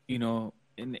 you know,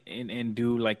 and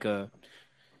do like a.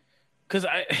 Because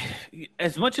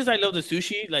as much as I love the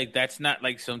sushi, like that's not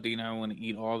like something I want to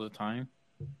eat all the time.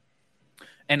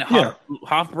 And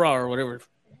Hofbräu or whatever,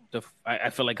 I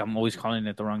feel like I'm always calling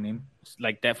it the wrong name.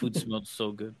 Like that food smells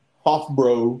so good.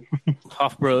 Hofbräu.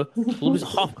 Hofbräu. What was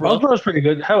Hofbräu? Hofbrau's pretty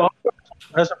good.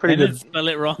 That's a pretty And then good. spell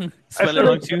it wrong. I Spell it feel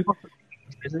wrong like- too.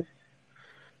 Is it?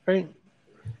 Right?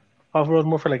 Hofbrau's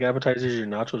more for like appetizers, your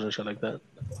nachos and shit like that.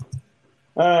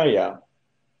 Yeah.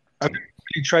 I've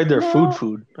really tried their No.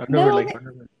 food. I've never No, like.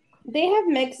 They have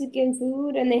Mexican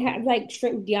food and they have like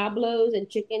shrimp diablos and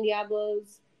chicken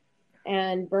diablos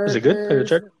and burgers. Is it good? Have you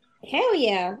tried it? Hell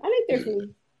yeah. I like their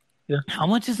food. How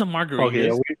much is a margarita? Okay,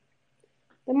 yeah,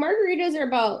 The margaritas are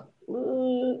about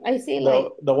I say like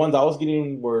The ones I was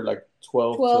getting were like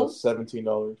 $12 to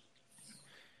 $17.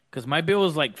 Because my bill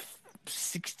was like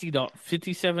 $60,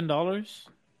 $57,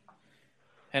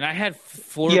 and I had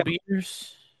 4 Yeah.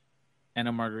 beers and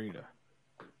a margarita.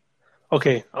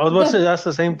 Okay, I was about to say that's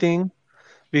the same thing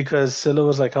because Scylla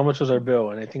was like, "How much was our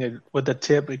bill?" And I think with the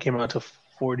tip, it came out to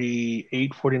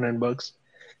 $49,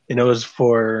 and it was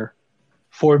for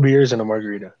 4 beers and a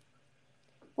margarita.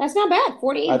 that's not bad.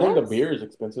 48 I think the bucks. beer is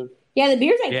expensive. Yeah, the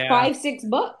beer's like Yeah.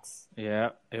 $5-6. Yeah,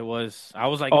 it was. I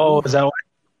was like, Oh, oof. is that why?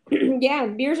 Yeah,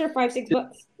 beers are $5-6.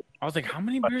 I was like, how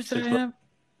many beers did I $6. have?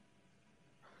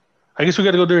 I guess we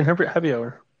got to go during happy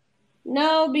hour.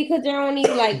 No, because they're only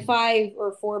like $5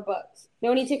 or $4. They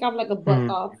only take off like a buck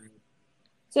off.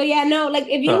 So yeah, no, like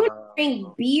if you want to drink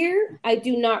beer, I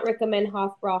do not recommend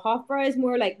Hofbrau. Hofbrau is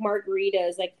more like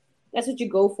margaritas. Like that's what you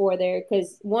go for there,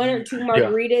 because 1 or 2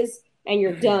 margaritas and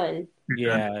you're done.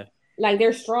 Yeah. Like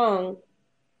they're strong.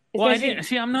 Well, I didn't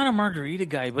see. I'm not a margarita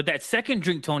guy, but that second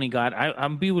drink Tony got,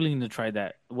 I'm be willing to try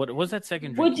that. What was that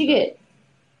second drink? What'd you get?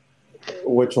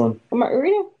 Which one? A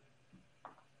margarita?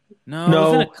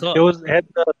 No, it was had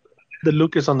the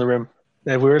Lucas on the rim.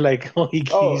 And we were like, he's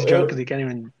drunk because he can't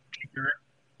even.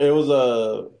 It was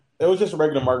just a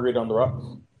regular margarita on the rocks.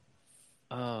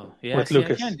 Oh yeah, with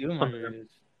Lucas. I can't do margaritas.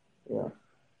 Yeah.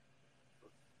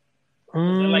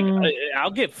 Like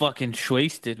I'll get fucking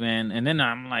wasted, man, and then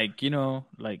I'm like, I don't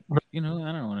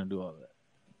want to do all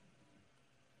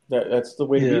that. That's the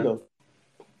way to be, though.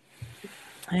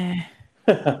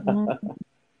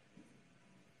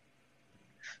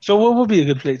 So what would be a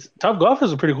good place? Top Golf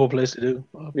is a pretty cool place to do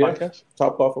a podcast.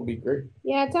 Top Golf would be great.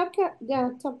 Yeah, Top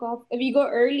Golf. If you go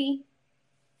early.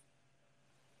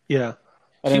 Yeah.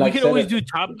 See, we could always do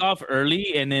Top Golf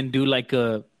early and then do like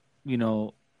a,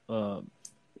 we'll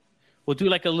do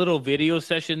like a little video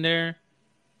session there.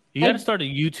 You got to start a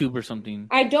YouTube or something.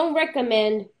 I don't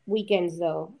recommend weekends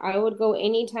though. I would go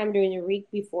anytime during the week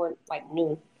before like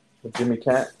noon. With Jimmy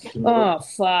Cat. Oh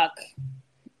fuck.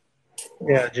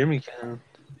 Yeah, Jimmy can.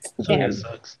 That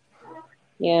sucks.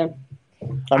 Yeah.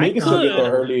 I mean, you can still get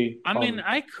there early. I mean,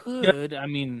 I could. I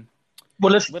mean,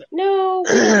 well, let's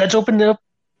open it up.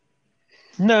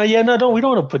 No, don't. We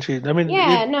don't want to put you. I mean,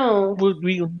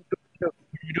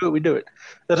 we do it.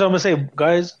 That's what I'm gonna say,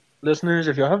 guys, listeners.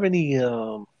 If y'all have any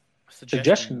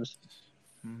suggestions,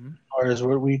 as far as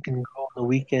where we can go on the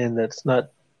weekend that's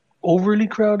not overly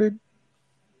crowded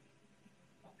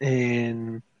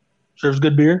and serves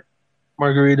good beer,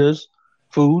 margaritas,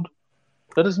 food,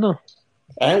 let us know.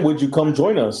 And would you come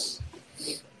join us?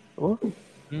 Well,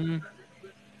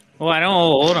 I don't.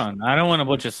 Hold on. I don't want a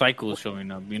bunch of cycles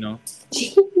showing up. They don't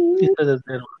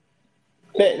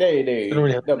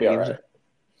really have they'll be all right.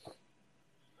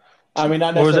 I mean,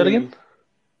 not what was that necessarily. again?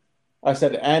 I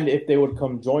said, and if they would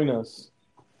come join us.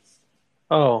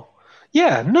 Oh,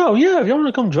 yeah. No, yeah. If y'all want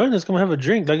to come join us, come have a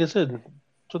drink. Like I said, that's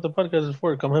what the podcast is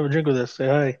for. Come have a drink with us. Say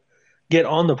hi. Get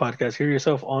on the podcast. Hear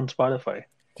yourself on Spotify.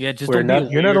 Yeah, just you're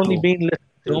not only being listened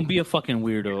to. Don't be a fucking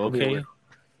weirdo, okay?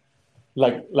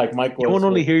 Like Mike was. I won't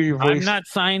only hear your voice. I'm not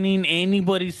signing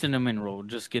anybody's cinnamon roll.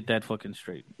 Just get that fucking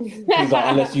straight.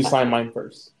 Unless you sign mine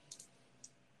first.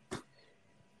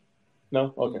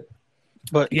 No? Okay.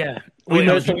 But yeah,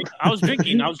 I was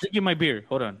drinking my beer.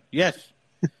 Hold on. Yes.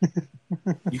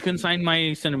 You can sign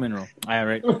my cinnamon roll. All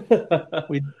right.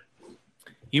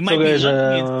 You might be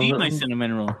lucky and see my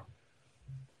cinnamon roll.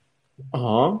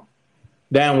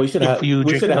 Damn, we should have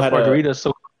had margaritas.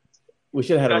 So we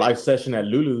should have had a live session at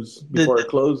Lulu's before it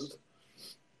closed.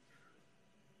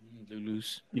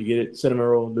 Lulu's. You get it? Cinnamon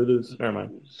roll, Lulu's. Never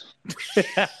mind.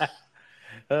 Ja.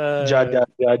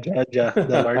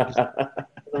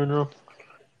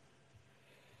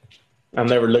 I'll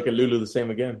never look at Lulu the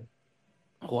same again.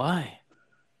 Why?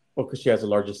 Well, because she has the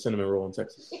largest cinnamon roll in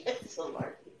Texas.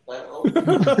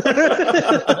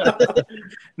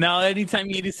 Now, anytime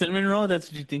you eat a cinnamon roll, that's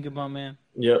what you think about, man.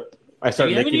 Yep. I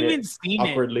started licking even it seen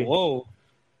awkwardly. It. Whoa.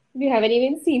 You haven't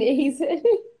even seen it, he said.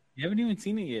 You haven't even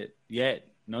seen it yet.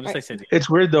 Notice I said it. It's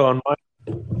weird, though, on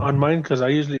mine, because I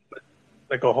usually put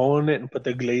like a hole in it and put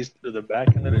the glaze to the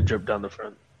back, and then it dripped down the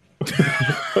front.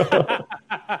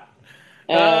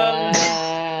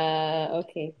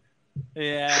 Okay.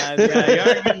 Yeah, you're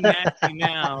getting nasty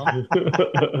now.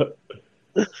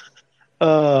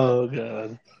 Oh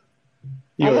God!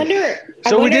 I wonder.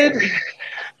 So we did.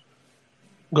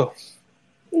 Go.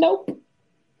 Nope.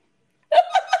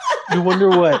 You wonder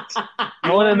what?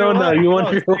 I want to know now. You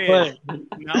wonder what?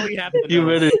 Now we have to know. You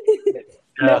better.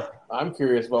 Yeah, I'm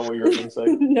curious about what you're going to say.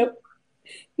 Nope.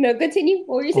 No, continue.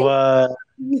 What were you saying? What?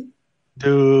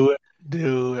 Do it.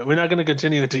 We're not going to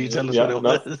continue until you tell us what it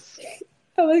was.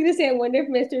 I was going to say, I wonder if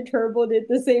Mr. Turbo did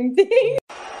the same thing.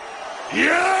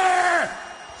 Yeah!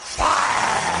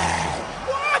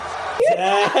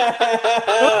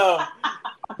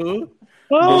 Who?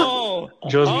 Oh,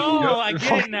 I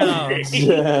get it now.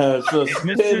 Yeah,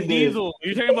 Mr. Diesel.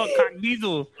 You're talking about Cock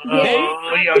Diesel.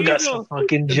 Y'all got some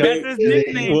fucking jokes. That's his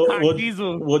nickname, Cock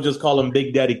Diesel. We'll just call him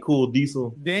Big Daddy Cool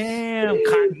Diesel. Damn,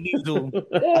 Cock Diesel.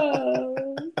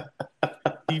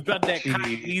 You got that Cock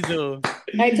Diesel.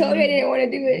 I told you I didn't want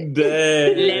to do it.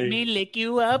 Dang. Let me lick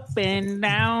you up and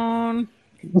down.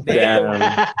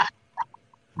 Damn.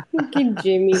 Fucking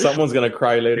Jimmy. Someone's gonna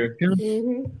cry later.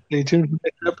 Stay tuned for the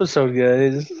next episode,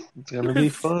 guys. It's gonna be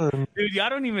fun. Dude, y'all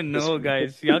don't even know,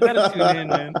 guys. Y'all gotta tune in,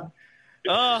 man.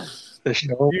 Oh, The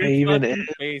show your may even fucking end.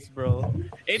 face, bro.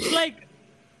 It's like,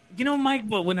 Mike,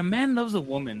 but when a man loves a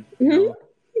woman,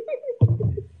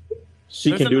 She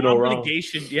there's can an do no wrong.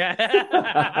 obligation. Yeah.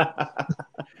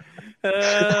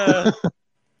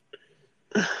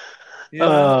 Yeah.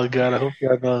 Oh god, I hope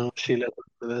y'all know Sheila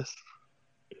for this.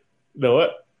 Know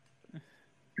what?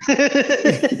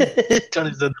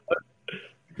 Tony said what?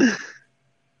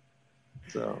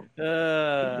 So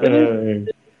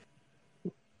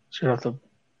should have to.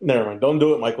 Never mind. Don't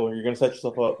do it, Michael. You're gonna set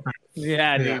yourself up.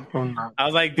 Yeah, dude. Yeah, I'm not. I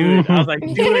was like, dude. Do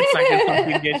it so I can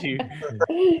fucking get you.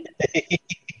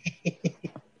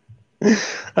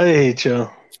 I hate you.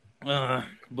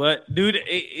 But dude,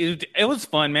 it was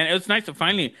fun, man. It was nice to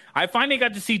I finally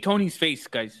got to see Tony's face,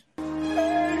 guys.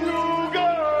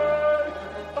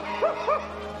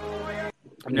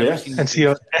 I've never seen And his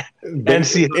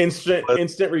see, face.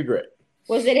 Instant regret.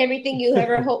 Was it everything you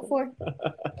ever hoped for?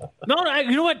 No,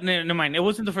 you know what? Never mind. It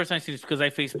wasn't the first time I seen this because I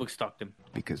Facebook stalked him.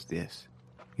 Because this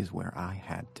is where I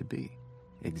had to be.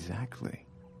 Exactly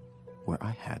where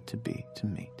I had to be to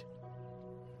meet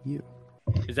you.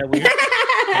 Is that weird?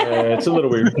 It's a little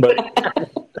weird,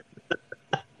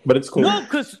 but it's cool. No,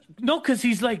 because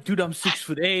he's like, dude, I'm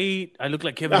 6'8". I look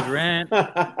like Kevin Durant.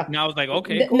 And I was like,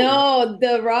 okay, cool. No,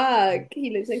 The Rock. He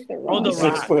looks like The Rock. Oh, The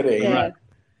Rock. 6'8". Yeah.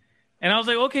 And I was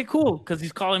like, okay, cool, because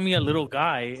he's calling me a little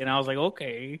guy, and I was like,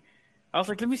 okay. I was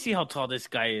like, let me see how tall this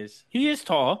guy is. He is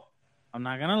tall. I'm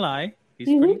not gonna lie, he's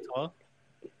pretty tall,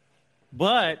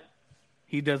 but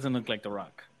he doesn't look like The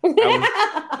Rock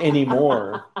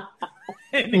Anymore.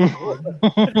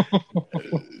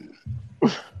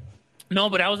 No,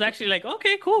 but I was actually like,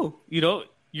 okay, cool.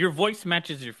 Your voice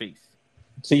matches your face.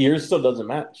 See, yours still doesn't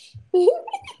match.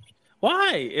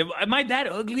 Why? Am I that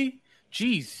ugly?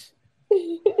 Jeez.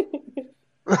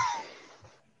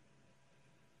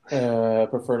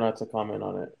 Prefer not to comment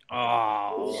on it.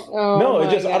 Oh. No,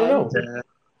 it just, I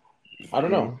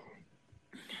don't know.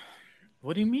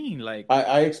 What do you mean? Like,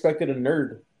 I expected a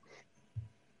nerd.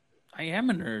 I am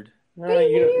a nerd.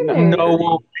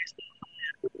 No,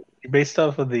 based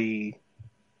off of the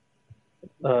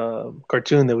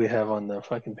cartoon that we have on the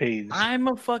fucking page. I'm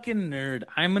a fucking nerd.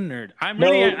 I'm a nerd.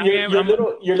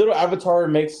 Your little avatar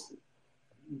makes,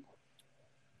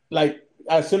 like,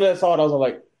 as soon as I saw it, I was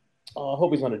like, oh, I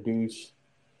hope he's not a douche.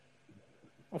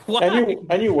 Why?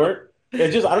 And you weren't.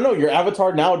 It's just, I don't know. Your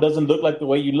avatar now doesn't look like the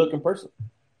way you look in person.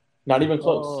 Not even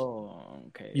close. Oh,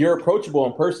 okay. You're approachable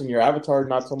in person. Your avatar,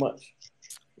 not so much.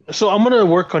 So I'm gonna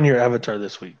work on your avatar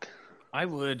this week. I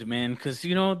would, man, because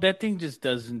that thing just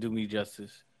doesn't do me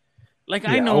justice. Like,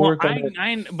 Yeah, I I'll know, work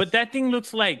on but that thing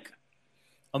looks like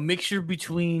a mixture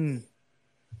between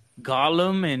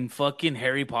Gollum and fucking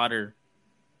Harry Potter.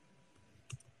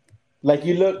 Like,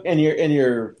 you look in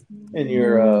your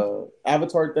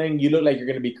avatar thing, you look like you're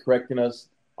gonna be correcting us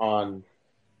on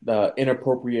the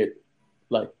inappropriate,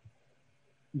 like,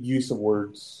 use of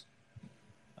words.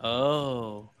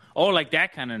 Oh, like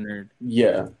that kind of nerd.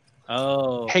 Yeah.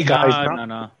 Oh, Hey, guys,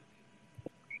 no.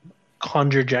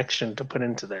 Conjunction to put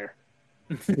into there.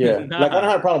 Yeah. Nah. Like, I don't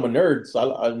have a problem with nerds.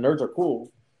 Nerds are cool.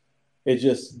 It's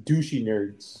just douchey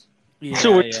nerds. Yeah,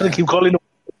 So we're just gonna keep calling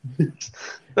them.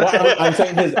 Well, I'm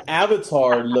saying his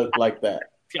avatar looked like that.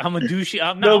 I'm a douchey.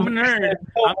 I'm a No, nerd.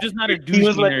 I'm just not a he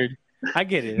was douchey like- nerd. I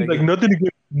get it. He's like, nothing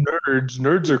against nerds.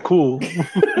 Nerds are cool.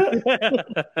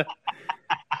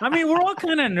 I mean, we're all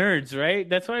kind of nerds, right?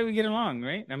 That's why we get along,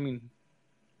 right? I mean,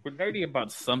 we're nerdy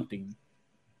about something.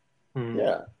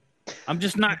 Yeah. I'm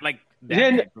just not like that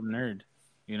Yeah, type of nerd,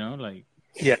 like.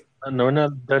 Yeah, no, we're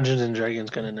not Dungeons and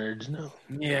Dragons kind of nerds. No.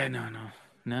 Yeah, no.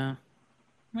 I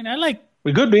mean,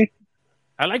 We could be.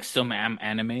 I like some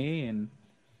anime, and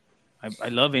I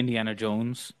love Indiana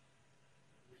Jones.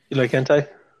 You like hentai?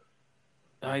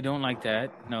 I don't like that.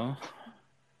 No.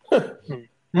 Who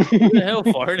the hell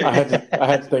farted? I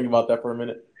had to think about that for a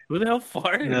minute. Who the hell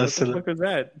farted? Yeah, what the fuck was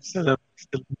that? Still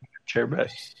chair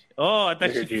back. Oh, I thought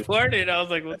I heard she you. farted. I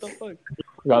was like, what the fuck?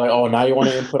 You're like, oh, now you want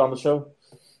to input on the show?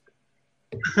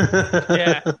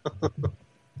 Yeah.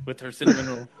 With her cinnamon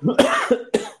roll.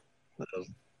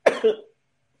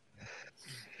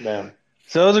 Man.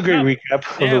 So it was a great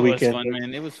recap of Yeah, the it was weekend. fun,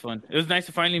 man. It was fun. It was nice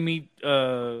to finally meet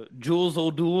Jules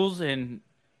O'Douls and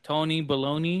Tony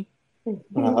Baloney.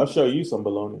 I'll show you some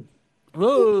baloney.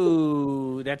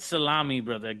 Whoa, that's salami,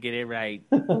 brother. Get it right.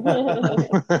 No,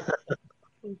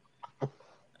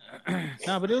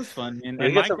 but it was fun. And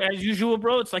I guess Mike, as usual,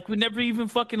 bro, it's like we never even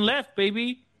fucking left,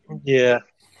 baby. Yeah.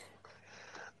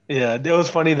 Yeah, it was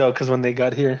funny though because when they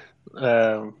got here,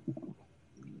 Tony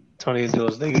and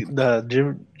Jules,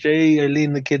 Jay,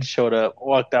 Eileen, the kids showed up,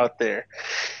 walked out there,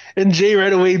 and Jay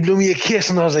right away blew me a kiss,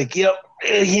 and I was like, "Yep,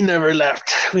 he never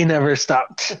left. We never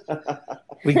stopped."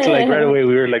 We like right away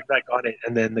we were like back on it,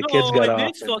 and then the kids got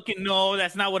off. No,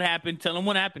 that's not what happened. Tell him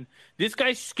what happened. This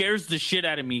guy scares the shit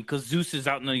out of me because Zeus is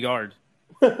out in the yard.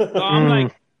 So I'm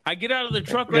like, I get out of the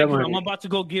truck right I'm about to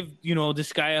go give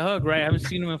this guy a hug. Right, I haven't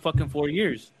seen him in fucking 4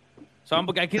 years. So I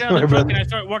get out of the truck and I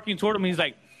start walking toward him. He's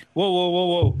like,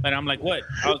 whoa, and I'm like, what?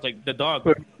 I was like, the dog.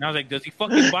 And I was like, does he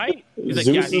fucking bite? He's like,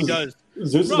 yeah, he does.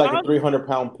 Zeus is like a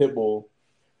 300-pound pit bull.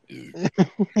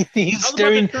 He's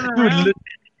staring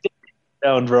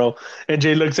down, bro. And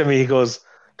Jay looks at me. He goes,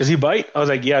 "Does he bite?" I was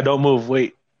like, "Yeah, don't move.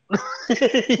 Wait."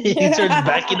 He starts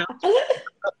backing up.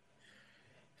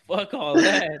 Fuck all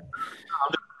that.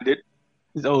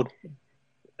 He's old.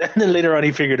 And then later on,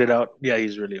 he figured it out. Yeah,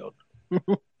 he's really old.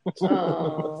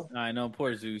 I know,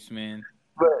 poor Zeus, man.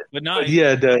 But no,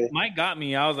 yeah, Mike got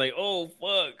me. I was like, oh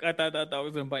fuck! I thought that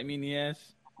was gonna bite me in the ass.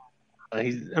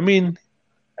 I mean,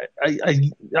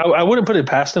 I wouldn't put it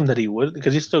past him that he would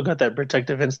because he's still got that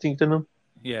protective instinct in him.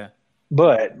 Yeah.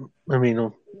 But I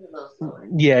mean,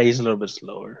 yeah, he's a little bit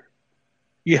slower.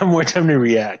 You have more time to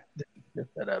react if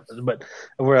that happens. But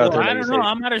we're out there. I don't know.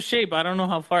 I'm out of shape. I don't know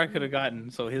how far I could have gotten.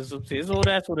 So his old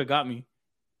ass would have got me.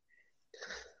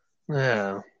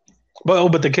 Yeah.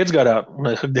 But the kids got out.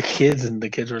 I hugged the kids, and the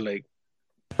kids were like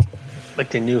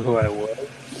they knew who I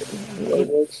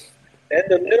was. And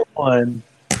the little one,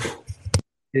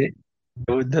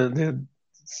 the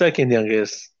second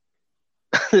youngest,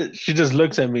 she just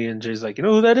looks at me and Jay's like, "You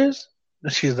know who that is?"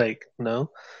 And she's like, "No."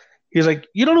 He's like,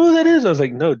 "You don't know who that is?" I was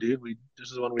like, "No, dude.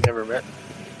 This is one we never met."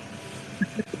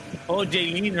 Oh,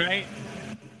 Jaylene, right?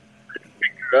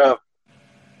 Picked her up.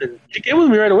 And she came with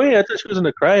me right away. I thought she was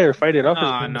gonna cry or fight it off.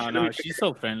 No. She's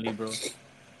so friendly, bro.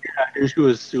 Yeah, she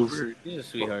was super. She's a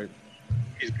sweetheart.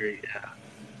 She's great. Yeah.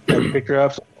 I picked her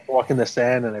up, so I walk in the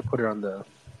sand, and I put her on the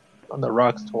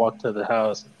rocks to walk to the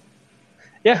house.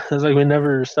 Yeah, it's like we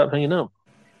never stopped hanging out.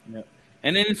 Yeah.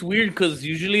 And then it's weird because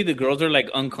usually the girls are like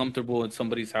uncomfortable at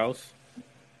somebody's house.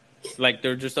 Like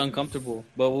they're just uncomfortable.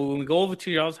 But when we go over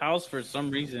to y'all's house for some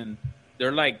reason,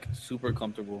 they're like super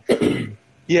comfortable.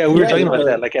 Yeah, we were talking about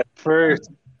that. Like at first,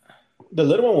 the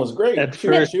little one was great. At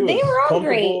first, they were all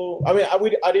great. I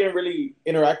mean, I didn't really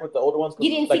interact with the older ones.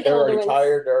 You didn't like see the they're older already ones.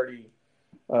 tired. They're already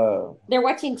they're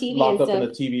watching TV locked and up in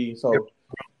the TV. So,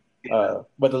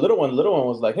 but the little one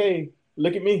was like, "Hey,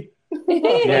 look at me."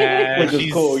 Yeah, which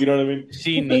is cool. You know what I mean?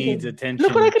 She needs attention.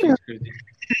 Look what I can do.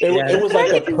 It was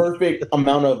like the perfect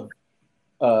amount of.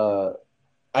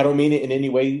 I don't mean it in any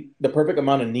way. The perfect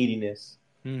amount of neediness.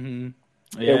 Mm-hmm.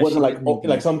 Yeah, it wasn't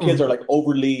like some kids are like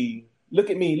overly look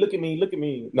at me.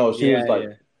 No, she was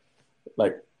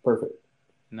like perfect.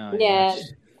 No, yeah,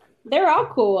 they're all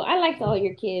cool. I like all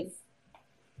your kids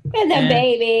and the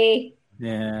baby.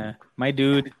 Yeah, my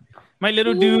dude, my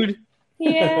little dude.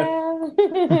 Yeah,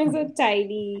 so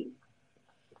tiny.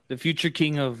 The future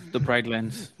king of the Pride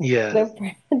Lands. Yeah,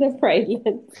 the Pride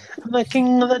Lands. The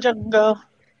king of the jungle.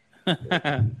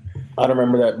 I don't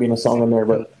remember that being a song in there,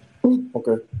 but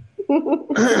okay.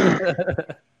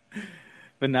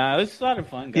 But nah, it was a lot of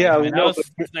fun, guys. Yeah, man. It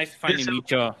was nice to finally meet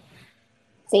y'all.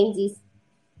 Samesies.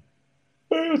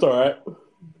 It was all right.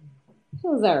 It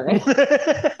was all right.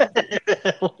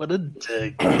 What a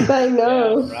dick. I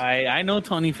know. Yeah, right. I know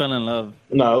Tony fell in love.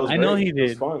 No, it was I great. know he did. It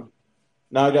was fun.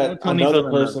 Now I got another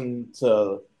person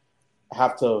to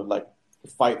have to like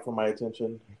fight for my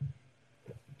attention.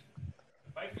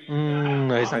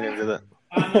 No, he's not gonna do that.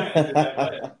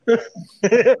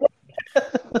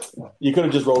 You could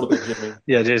have just rolled with it, Jimmy.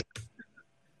 Yeah, just.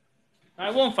 I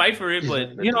won't fight for it,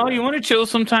 but you want to chill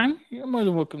sometime? You're more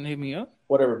than welcome to hit me up.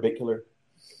 Whatever, big killer.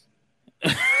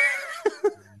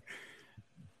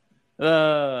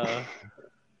 But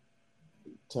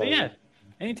yeah,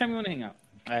 anytime you want to hang out.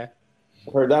 I've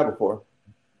heard that before.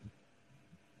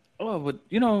 Oh, but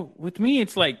with me,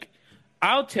 it's like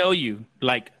I'll tell you,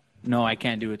 like, no, I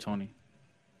can't do it, Tony.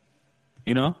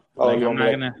 Oh, like, you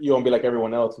won't be like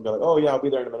everyone else and be like, oh yeah, I'll be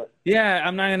there in a minute. Yeah,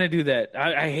 I'm not gonna do that.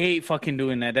 I hate fucking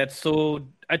doing that. That's so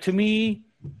to me,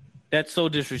 that's so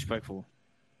disrespectful.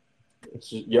 It's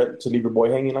just, to leave your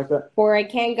boy hanging like that. Or I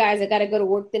can't, guys. I gotta go to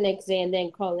work the next day and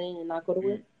then call in and not go to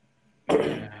work.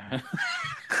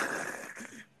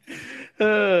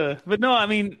 But no, I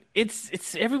mean,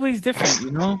 it's everybody's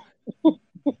different,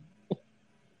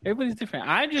 Everybody's different.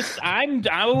 I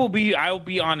will be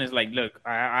honest. Like, look,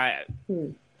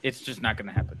 it's just not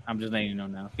gonna happen. I'm just letting you know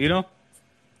now.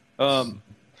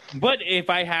 But if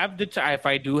I have if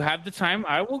I do have the time,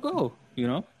 I will go.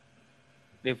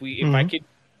 If I could,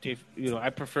 I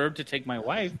prefer to take my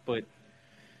wife, but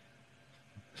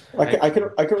I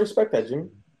can respect that, Jimmy.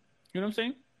 You know what I'm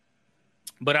saying?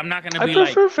 But I'm not gonna be I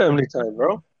prefer family time,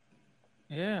 bro.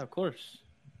 Yeah, of course.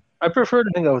 I prefer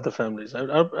to hang out with the families. I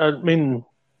mean,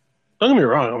 don't get me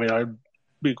wrong. I mean, I'd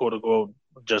be cool to go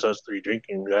just us three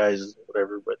drinking guys,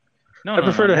 whatever. But I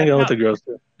prefer to hang out with the girls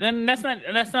too. Then that's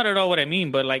not at all what I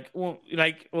mean. But like what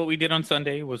we did on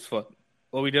Sunday was fun.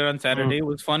 What we did on Saturday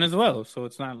was fun as well. So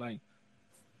it's not like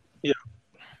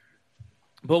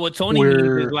But what Tony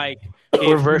means is like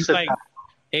we're versatile. Like,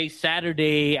 hey,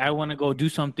 Saturday, I want to go do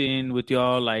something with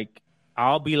y'all. Like,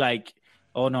 I'll be like,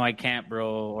 oh no, I can't, bro.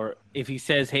 Or if he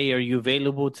says, hey, are you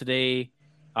available today?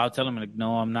 I'll tell him like,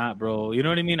 no, I'm not, bro. You know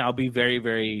what I mean? I'll be very,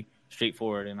 very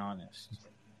straightforward and honest.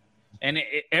 And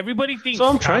everybody thinks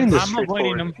so. I'm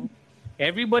avoiding them.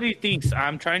 Everybody thinks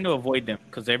I'm trying to avoid them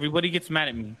because everybody gets mad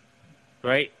at me,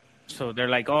 right? So they're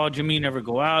like, oh, Jimmy, you never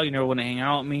go out. You never want to hang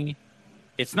out with me.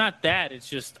 It's not that. It's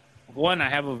just, one, I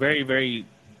have a very, very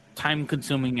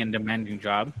time-consuming and demanding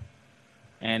job.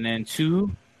 And then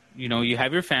two, you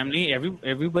have your family.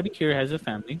 Everybody here has a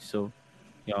family, so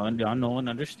y'all know and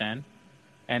understand.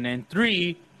 And then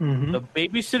three, the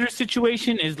babysitter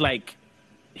situation is like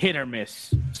hit or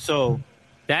miss. So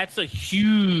that's a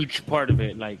huge part of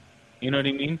it. Like, you know what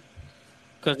I mean?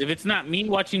 Because if it's not me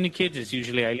watching the kids, it's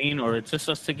usually Eileen or it's just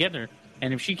us together.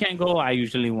 And if she can't go, I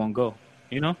usually won't go.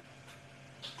 You know?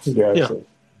 Yeah.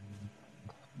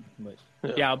 But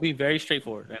yeah, I'll be very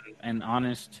straightforward and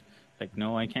honest. Like,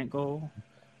 no, I can't go.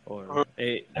 Or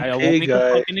I won't make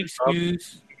a fucking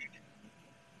excuse.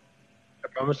 I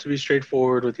promise to be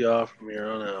straightforward with y'all from here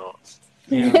on out.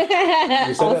 Yeah.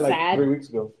 You said that like 3 weeks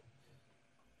ago.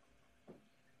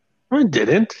 I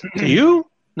didn't. To you?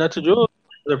 Not to Joel.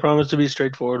 I promise to be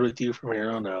straightforward with you from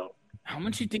here on out. How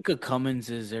much do you think a Cummins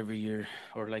is every year?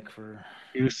 Or like for...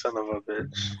 You son of a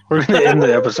bitch. We're going to end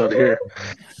the episode here.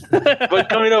 But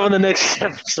coming up on the next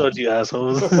episode, you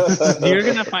assholes. You're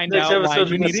going to find out why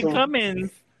you needed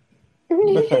Cummins.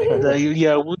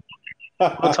 Yeah, we'll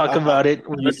talk about it.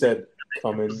 You said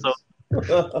Cummins.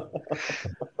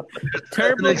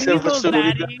 Turbo Diesel,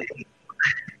 daddy.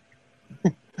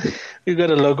 We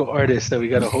got a local artist that we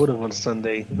got a hold of on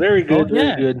Sunday. Very good,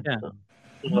 very good.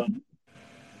 Yeah.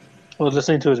 I was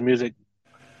listening to his music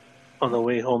on the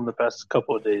way home the past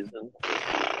couple of days, and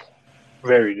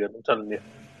very good, I'm telling you.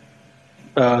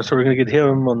 So we're gonna get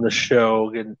him on the show,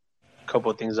 get a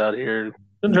couple of things out here.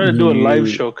 I'm trying to do a live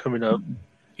show coming up.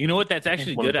 You know what? That's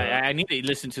actually good. I need to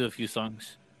listen to a few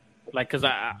songs, like because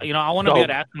I want to be able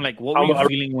to ask him like, what were you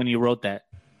feeling when you wrote that?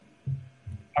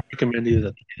 I recommend you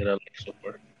that I like so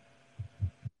far.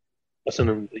 I'll send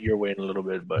them your way in a little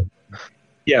bit, but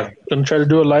yeah, I'm gonna try to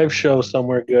do a live show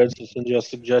somewhere good. So send your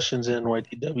suggestions in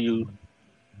YTW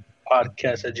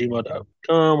podcast at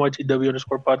gmail.com,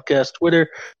 YTW_podcast, Twitter,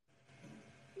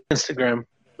 Instagram.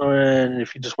 And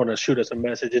if you just want to shoot us a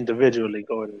message individually,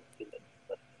 go ahead and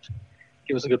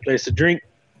give us a good place to drink,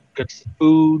 get some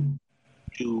food,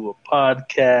 do a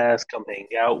podcast, come hang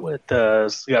out with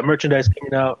us. We got merchandise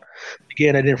coming out.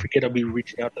 Again, I didn't forget I'll be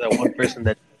reaching out to that one person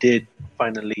that did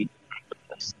finally with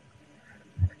us.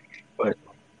 But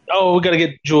we got to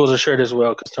get Jules a shirt as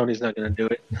well because Tony's not going to do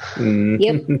it.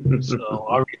 Yep. So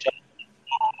I'll reach out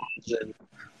to Jules and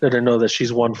let her know that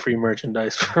she's won free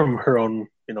merchandise from her own,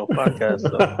 podcast.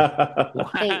 So.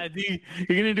 Wow, dude,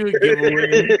 you're going to do a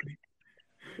giveaway.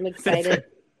 I'm excited.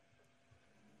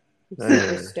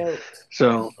 Super stoked.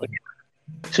 So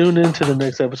tune in to the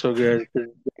next episode, guys.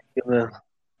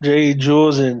 Jay,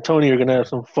 Jules, and Tony are going to have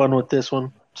some fun with this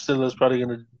one. Stilla's probably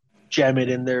going to jam it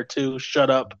in there, too. Shut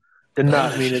up. Did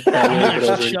not mean it that way, but it was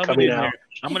already coming out.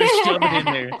 I'm going to shove it in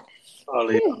there.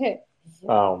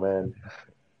 Oh, man.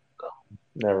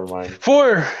 Never mind.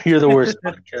 For You're the Worst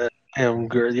podcast. I am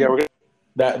Girth. Yeah, we're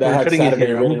that cutting it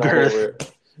here. I'm all Girth. over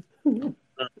it.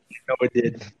 No, it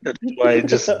did. That's why I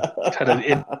just had an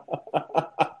in.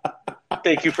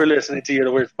 Thank you for listening to You're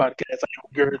the Worst podcast.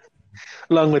 I'm Girth,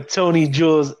 along with Tony,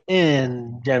 Jules,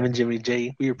 and Jammin' Jimmy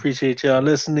J. We appreciate y'all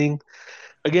listening.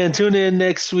 Again, tune in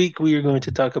next week. We are going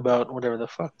to talk about whatever the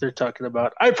fuck they're talking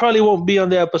about. I probably won't be on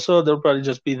the episode. They'll probably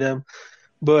just be them.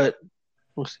 But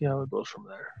we'll see how it goes from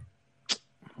there.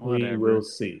 We will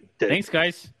see. Thanks,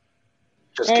 guys.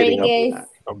 Just kidding.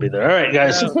 I'll be there. All right,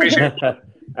 guys. Appreciate it.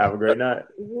 Have a great night.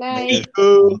 Night.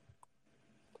 All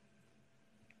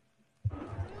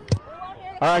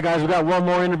right, guys. We got one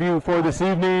more interview for this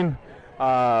evening.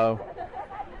 What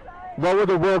would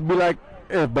the world be like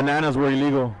if bananas were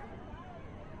illegal?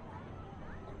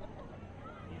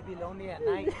 You'd be lonely at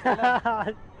night.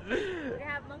 You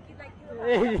have monkeys like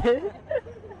you.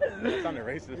 That sounded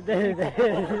racist.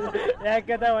 Yeah,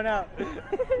 get that one out.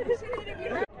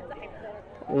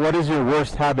 What is your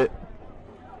worst habit?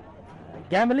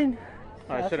 Gambling?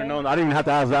 I should have known. I didn't even have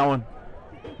to ask that one.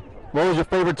 What was your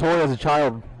favorite toy as a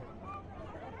child?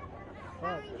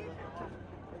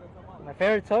 My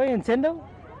favorite toy, Nintendo?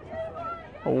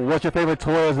 What's your favorite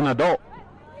toy as an adult?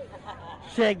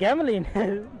 Shit, gambling.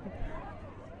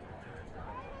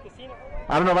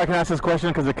 I don't know if I can ask this question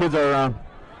because the kids are around.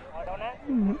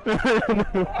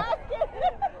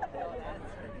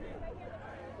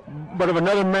 But if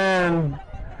another man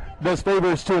does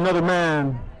favors to another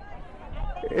man,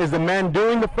 is the man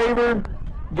doing the favor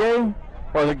gay,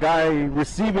 or the guy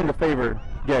receiving the favor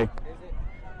gay?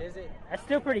 Is it? That's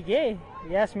still pretty gay,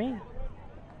 if you ask me.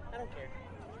 I don't care.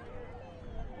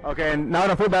 Okay, and now I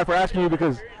don't feel bad for asking you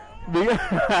because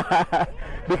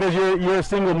because you're a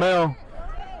single male.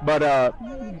 But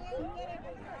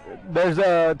there's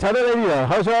tell that lady to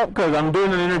hush up because I'm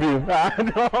doing an interview.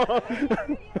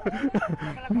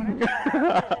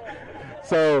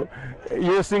 So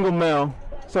you're a single male.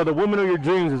 So the woman of your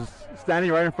dreams is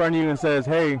standing right in front of you and says,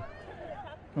 "Hey,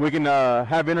 we can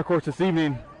have intercourse this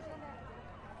evening,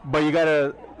 but you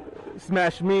gotta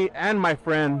smash me and my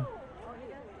friend.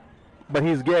 But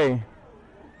he's gay.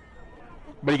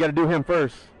 But you gotta do him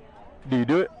first. Do you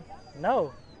do it?"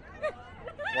 No.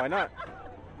 Why not?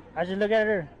 I just look at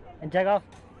her and check off.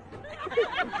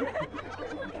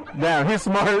 Damn, he's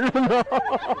smart.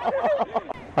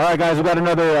 All right, guys, we got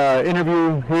another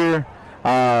interview here.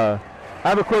 I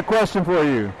have a quick question for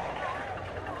you.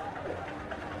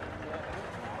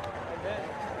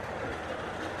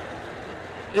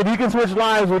 If you can switch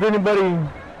lives with anybody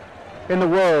in the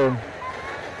world,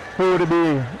 who would it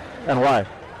be and why?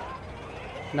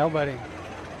 Nobody.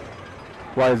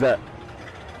 Why is that?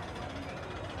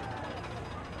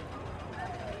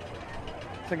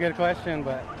 It's a good question,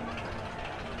 but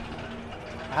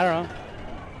I don't know.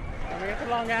 I mean, it's a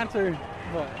long answer,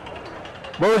 but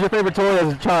What was your favorite toy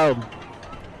as a child?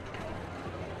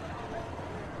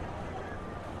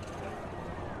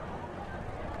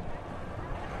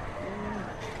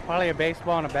 probably a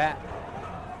baseball and a bat.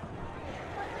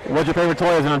 What's your favorite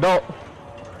toy as an adult?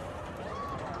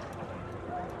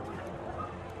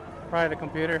 Probably the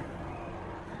computer.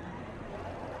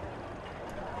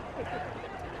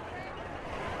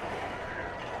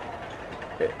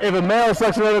 If a male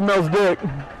sucks another male's dick,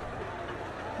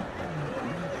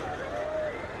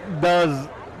 does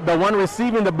the one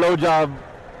receiving the blowjob,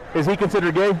 is he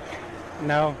considered gay?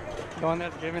 No, the one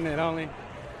that's giving it only.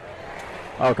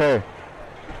 Okay.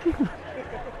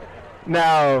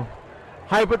 Now,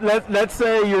 let's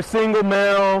say you're single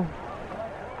male.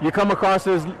 You come across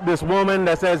this woman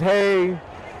that says, "Hey,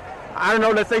 I don't know.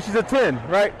 Let's say she's a 10,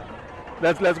 right?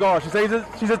 Let's go. She says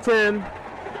she's a 10,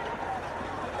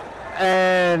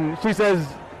 and she says,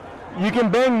 "You can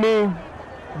bang me,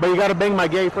 but you got to bang my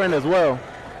gay friend as well.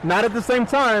 Not at the same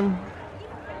time.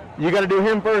 You got to do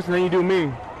him first, and then you do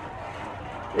me."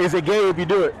 Is it gay if you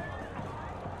do it?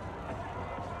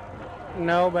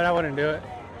 No, but I wouldn't do it.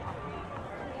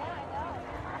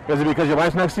 Is it because your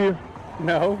wife's next to you?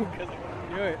 No, because I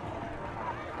wouldn't do it.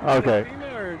 Okay.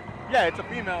 Female or Yeah, it's a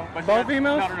female. But both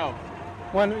females? No.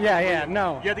 One? Yeah,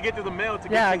 no. You have to get to the male to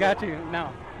get Yeah, to I got you. No.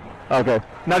 Okay.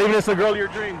 Not even it's the girl of your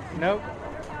dreams. Nope.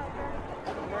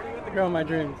 I'm already with the girl of my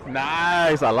dreams.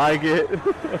 Nice, I like it.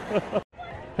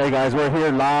 Hey guys, we're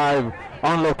here live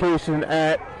on location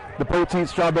at the Poteet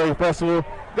Strawberry Festival.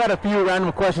 Got a few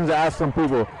random questions to ask some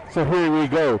people, so here we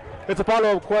go. It's a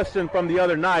follow-up question from the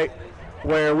other night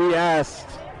where we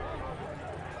asked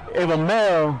if a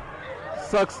male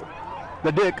sucks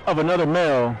the dick of another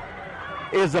male,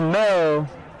 is the male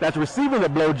that's receiving the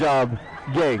blowjob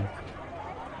gay?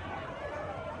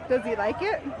 Does he like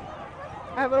it?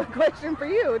 I have a question for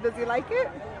you. Does he like it?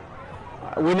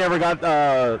 We never got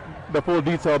the full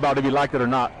detail about if he liked it or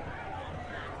not.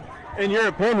 In your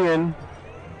opinion,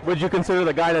 would you consider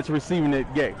the guy that's receiving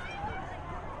it gay?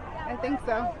 I think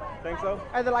so. Think so?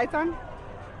 Are the lights on?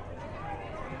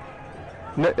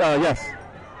 Yes.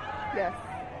 Yes.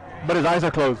 But his eyes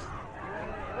are closed.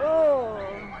 Oh.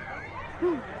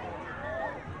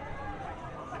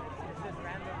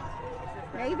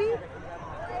 Maybe?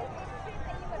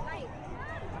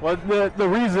 Well, the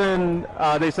reason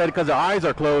they said because their eyes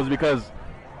are closed, because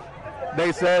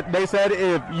they said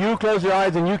if you close your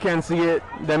eyes and you can't see it,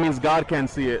 that means God can't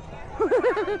see it.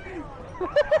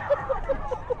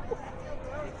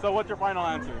 So what's your final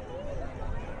answer?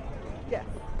 Yes.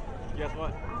 Guess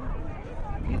what?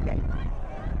 Okay.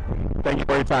 Thank you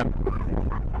for your time.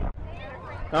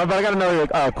 But I got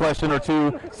another question or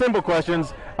two, simple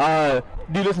questions. Do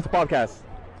you listen to podcasts?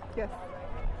 Yes.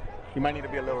 You might need to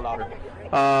be a little louder.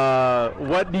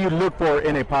 What do you look for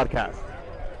in a podcast?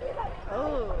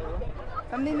 Oh,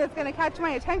 something that's going to catch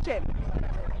my attention.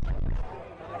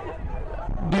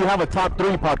 Do you have a top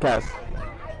 3 podcast?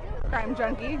 Crime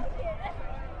Junkie.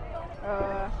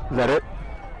 Is that it?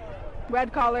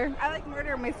 Red Collar. I like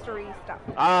murder mystery stuff.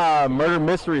 Murder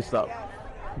mystery stuff. Yes.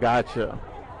 Gotcha.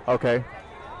 Okay.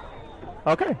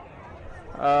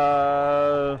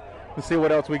 Let's see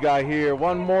what else we got here.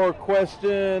 One more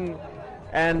question,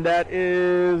 and that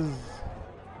is,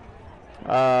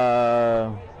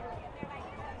 yeah,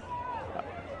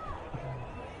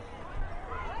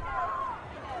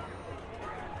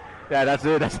 that's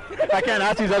it. I can't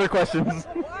ask these other questions.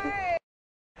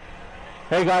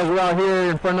 Hey guys, we're out here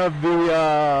in front of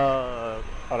the,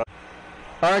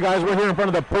 Alright guys, we're here in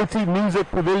front of the Poteet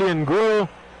Music Pavilion Grill.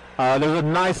 There's a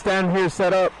nice stand here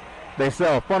set up. They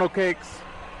sell funnel cakes,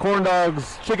 corn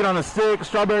dogs, chicken on a stick,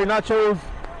 strawberry nachos,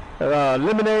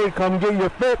 lemonade. Come get your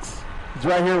fix. It's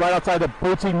right here, right outside the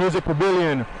Poteet Music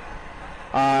Pavilion.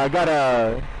 I got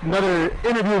another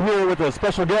interview here with a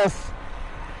special guest.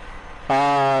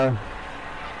 Got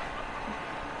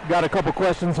a couple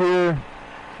questions here.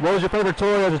 What was your favorite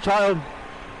toy as a child?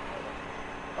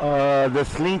 The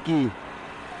Slinky.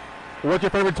 What's your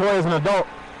favorite toy as an adult?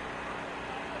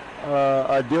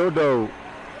 A dildo.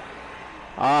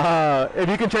 If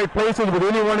you can trade places with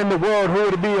anyone in the world, who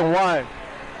would it be and why?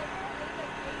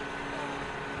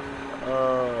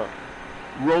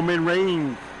 Roman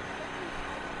Reigns.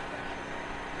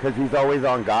 Because he's always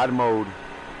on God mode.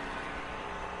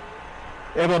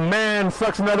 If a man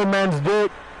sucks another man's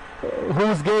dick,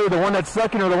 who's gay, the one that's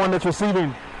sucking or the one that's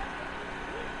receiving?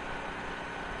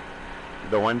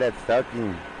 The one that's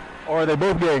sucking. Or are they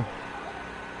both gay?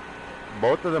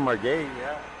 Both of them are gay,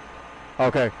 yeah.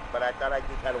 Okay. But I thought I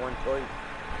just had one choice.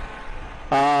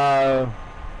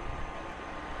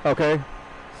 Okay.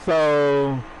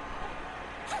 So,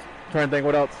 trying to think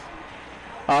what else.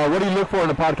 What do you look for in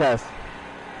a podcast?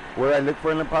 What do I look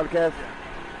for in a podcast?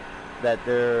 That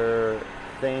they're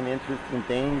saying interesting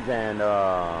things and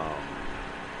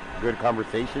good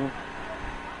conversation.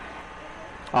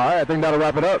 All right, I think that'll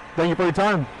wrap it up. Thank you for your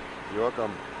time. You're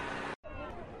welcome.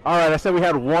 All right, I said we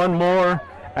had one more,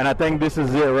 and I think this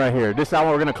is it right here. This hour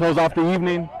we're going to close off the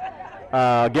evening.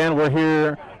 Again, we're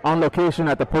here on location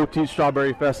at the Poteet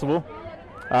Strawberry Festival.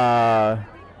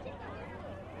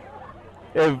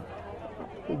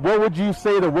 What would you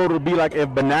say the world would be like if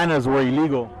bananas were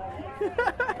illegal?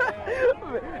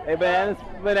 Hey,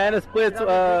 banana splits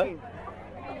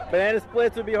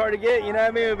would be hard to get. You know what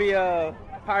I mean? It would be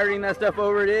pirating that stuff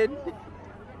over, dude.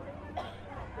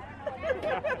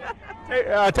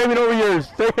 Take me over yours.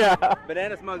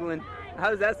 Banana smuggling. How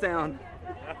does that sound?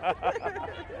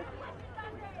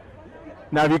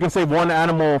 Now, if you can save one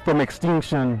animal from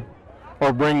extinction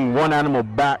or bring one animal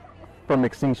back from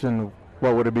extinction,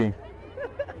 what would it be?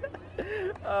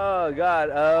 Oh,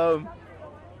 God.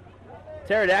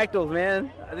 Pterodactyls,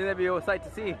 man. I think that'd be a sight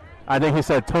to see. I think he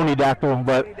said Tony Dactyl,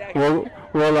 but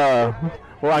well,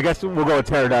 I guess we'll go with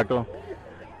pterodactyl.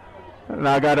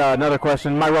 Now I got another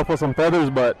question. Might ruffle some feathers,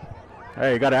 but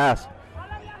hey, you gotta ask.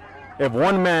 If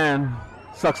one man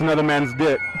sucks another man's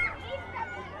dick,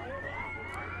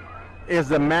 is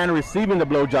the man receiving the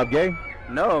blowjob gay?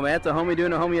 No, man. It's a homie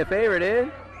doing a homie a favor,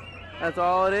 dude. That's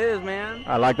all it is, man.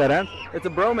 I like that answer. It's a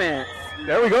bromance.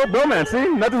 There we go, bromance. See,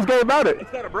 nothing's gay about it. It's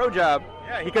got a bro job.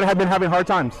 Yeah, he could have been having hard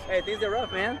times. Hey, things are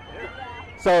rough, man.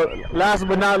 So, last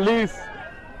but not least,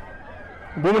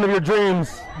 woman of your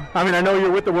dreams. I mean, I know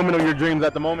you're with the woman of your dreams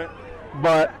at the moment,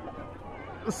 but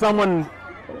someone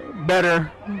better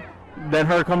than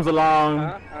her comes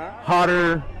along,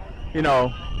 hotter, you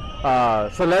know,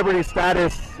 celebrity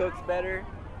status. Cooks better.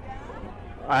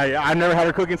 I never had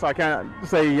her cooking, so I can't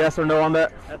say yes or no on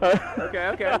that.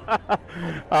 Okay.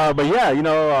 But yeah, you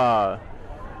know,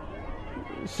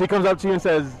 she comes up to you and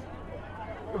says,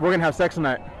 we're gonna have sex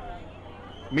tonight,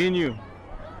 me and you.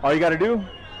 All you gotta do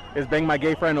is bang my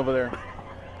gay friend over there.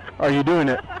 Are you doing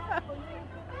it?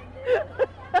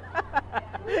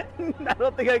 I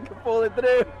don't think I can pull it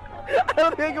through.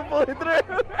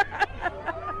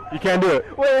 You can't do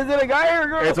it. Wait, is it a guy or a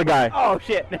girl? It's a guy. Oh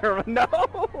shit, never mind.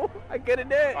 No, I couldn't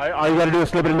do it. All you gotta do is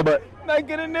slip it in the butt. Not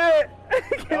gonna do it.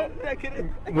 I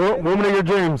couldn't. Woman of your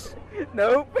dreams.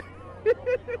 Nope.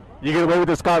 You get away with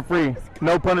it scot-free.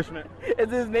 No punishment. Is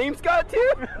his name Scott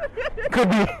too? Could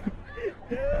be.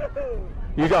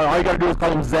 All you gotta do is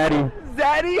call him Zaddy.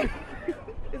 Zaddy?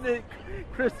 Is it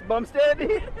Chris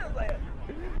Bumstead?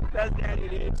 That's Daddy,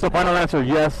 dude. So final answer,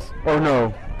 yes or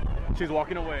no. She's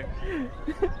walking away.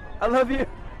 I love you.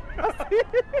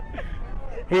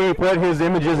 He put his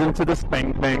images into the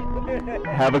spank bank.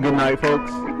 Have a good night, folks.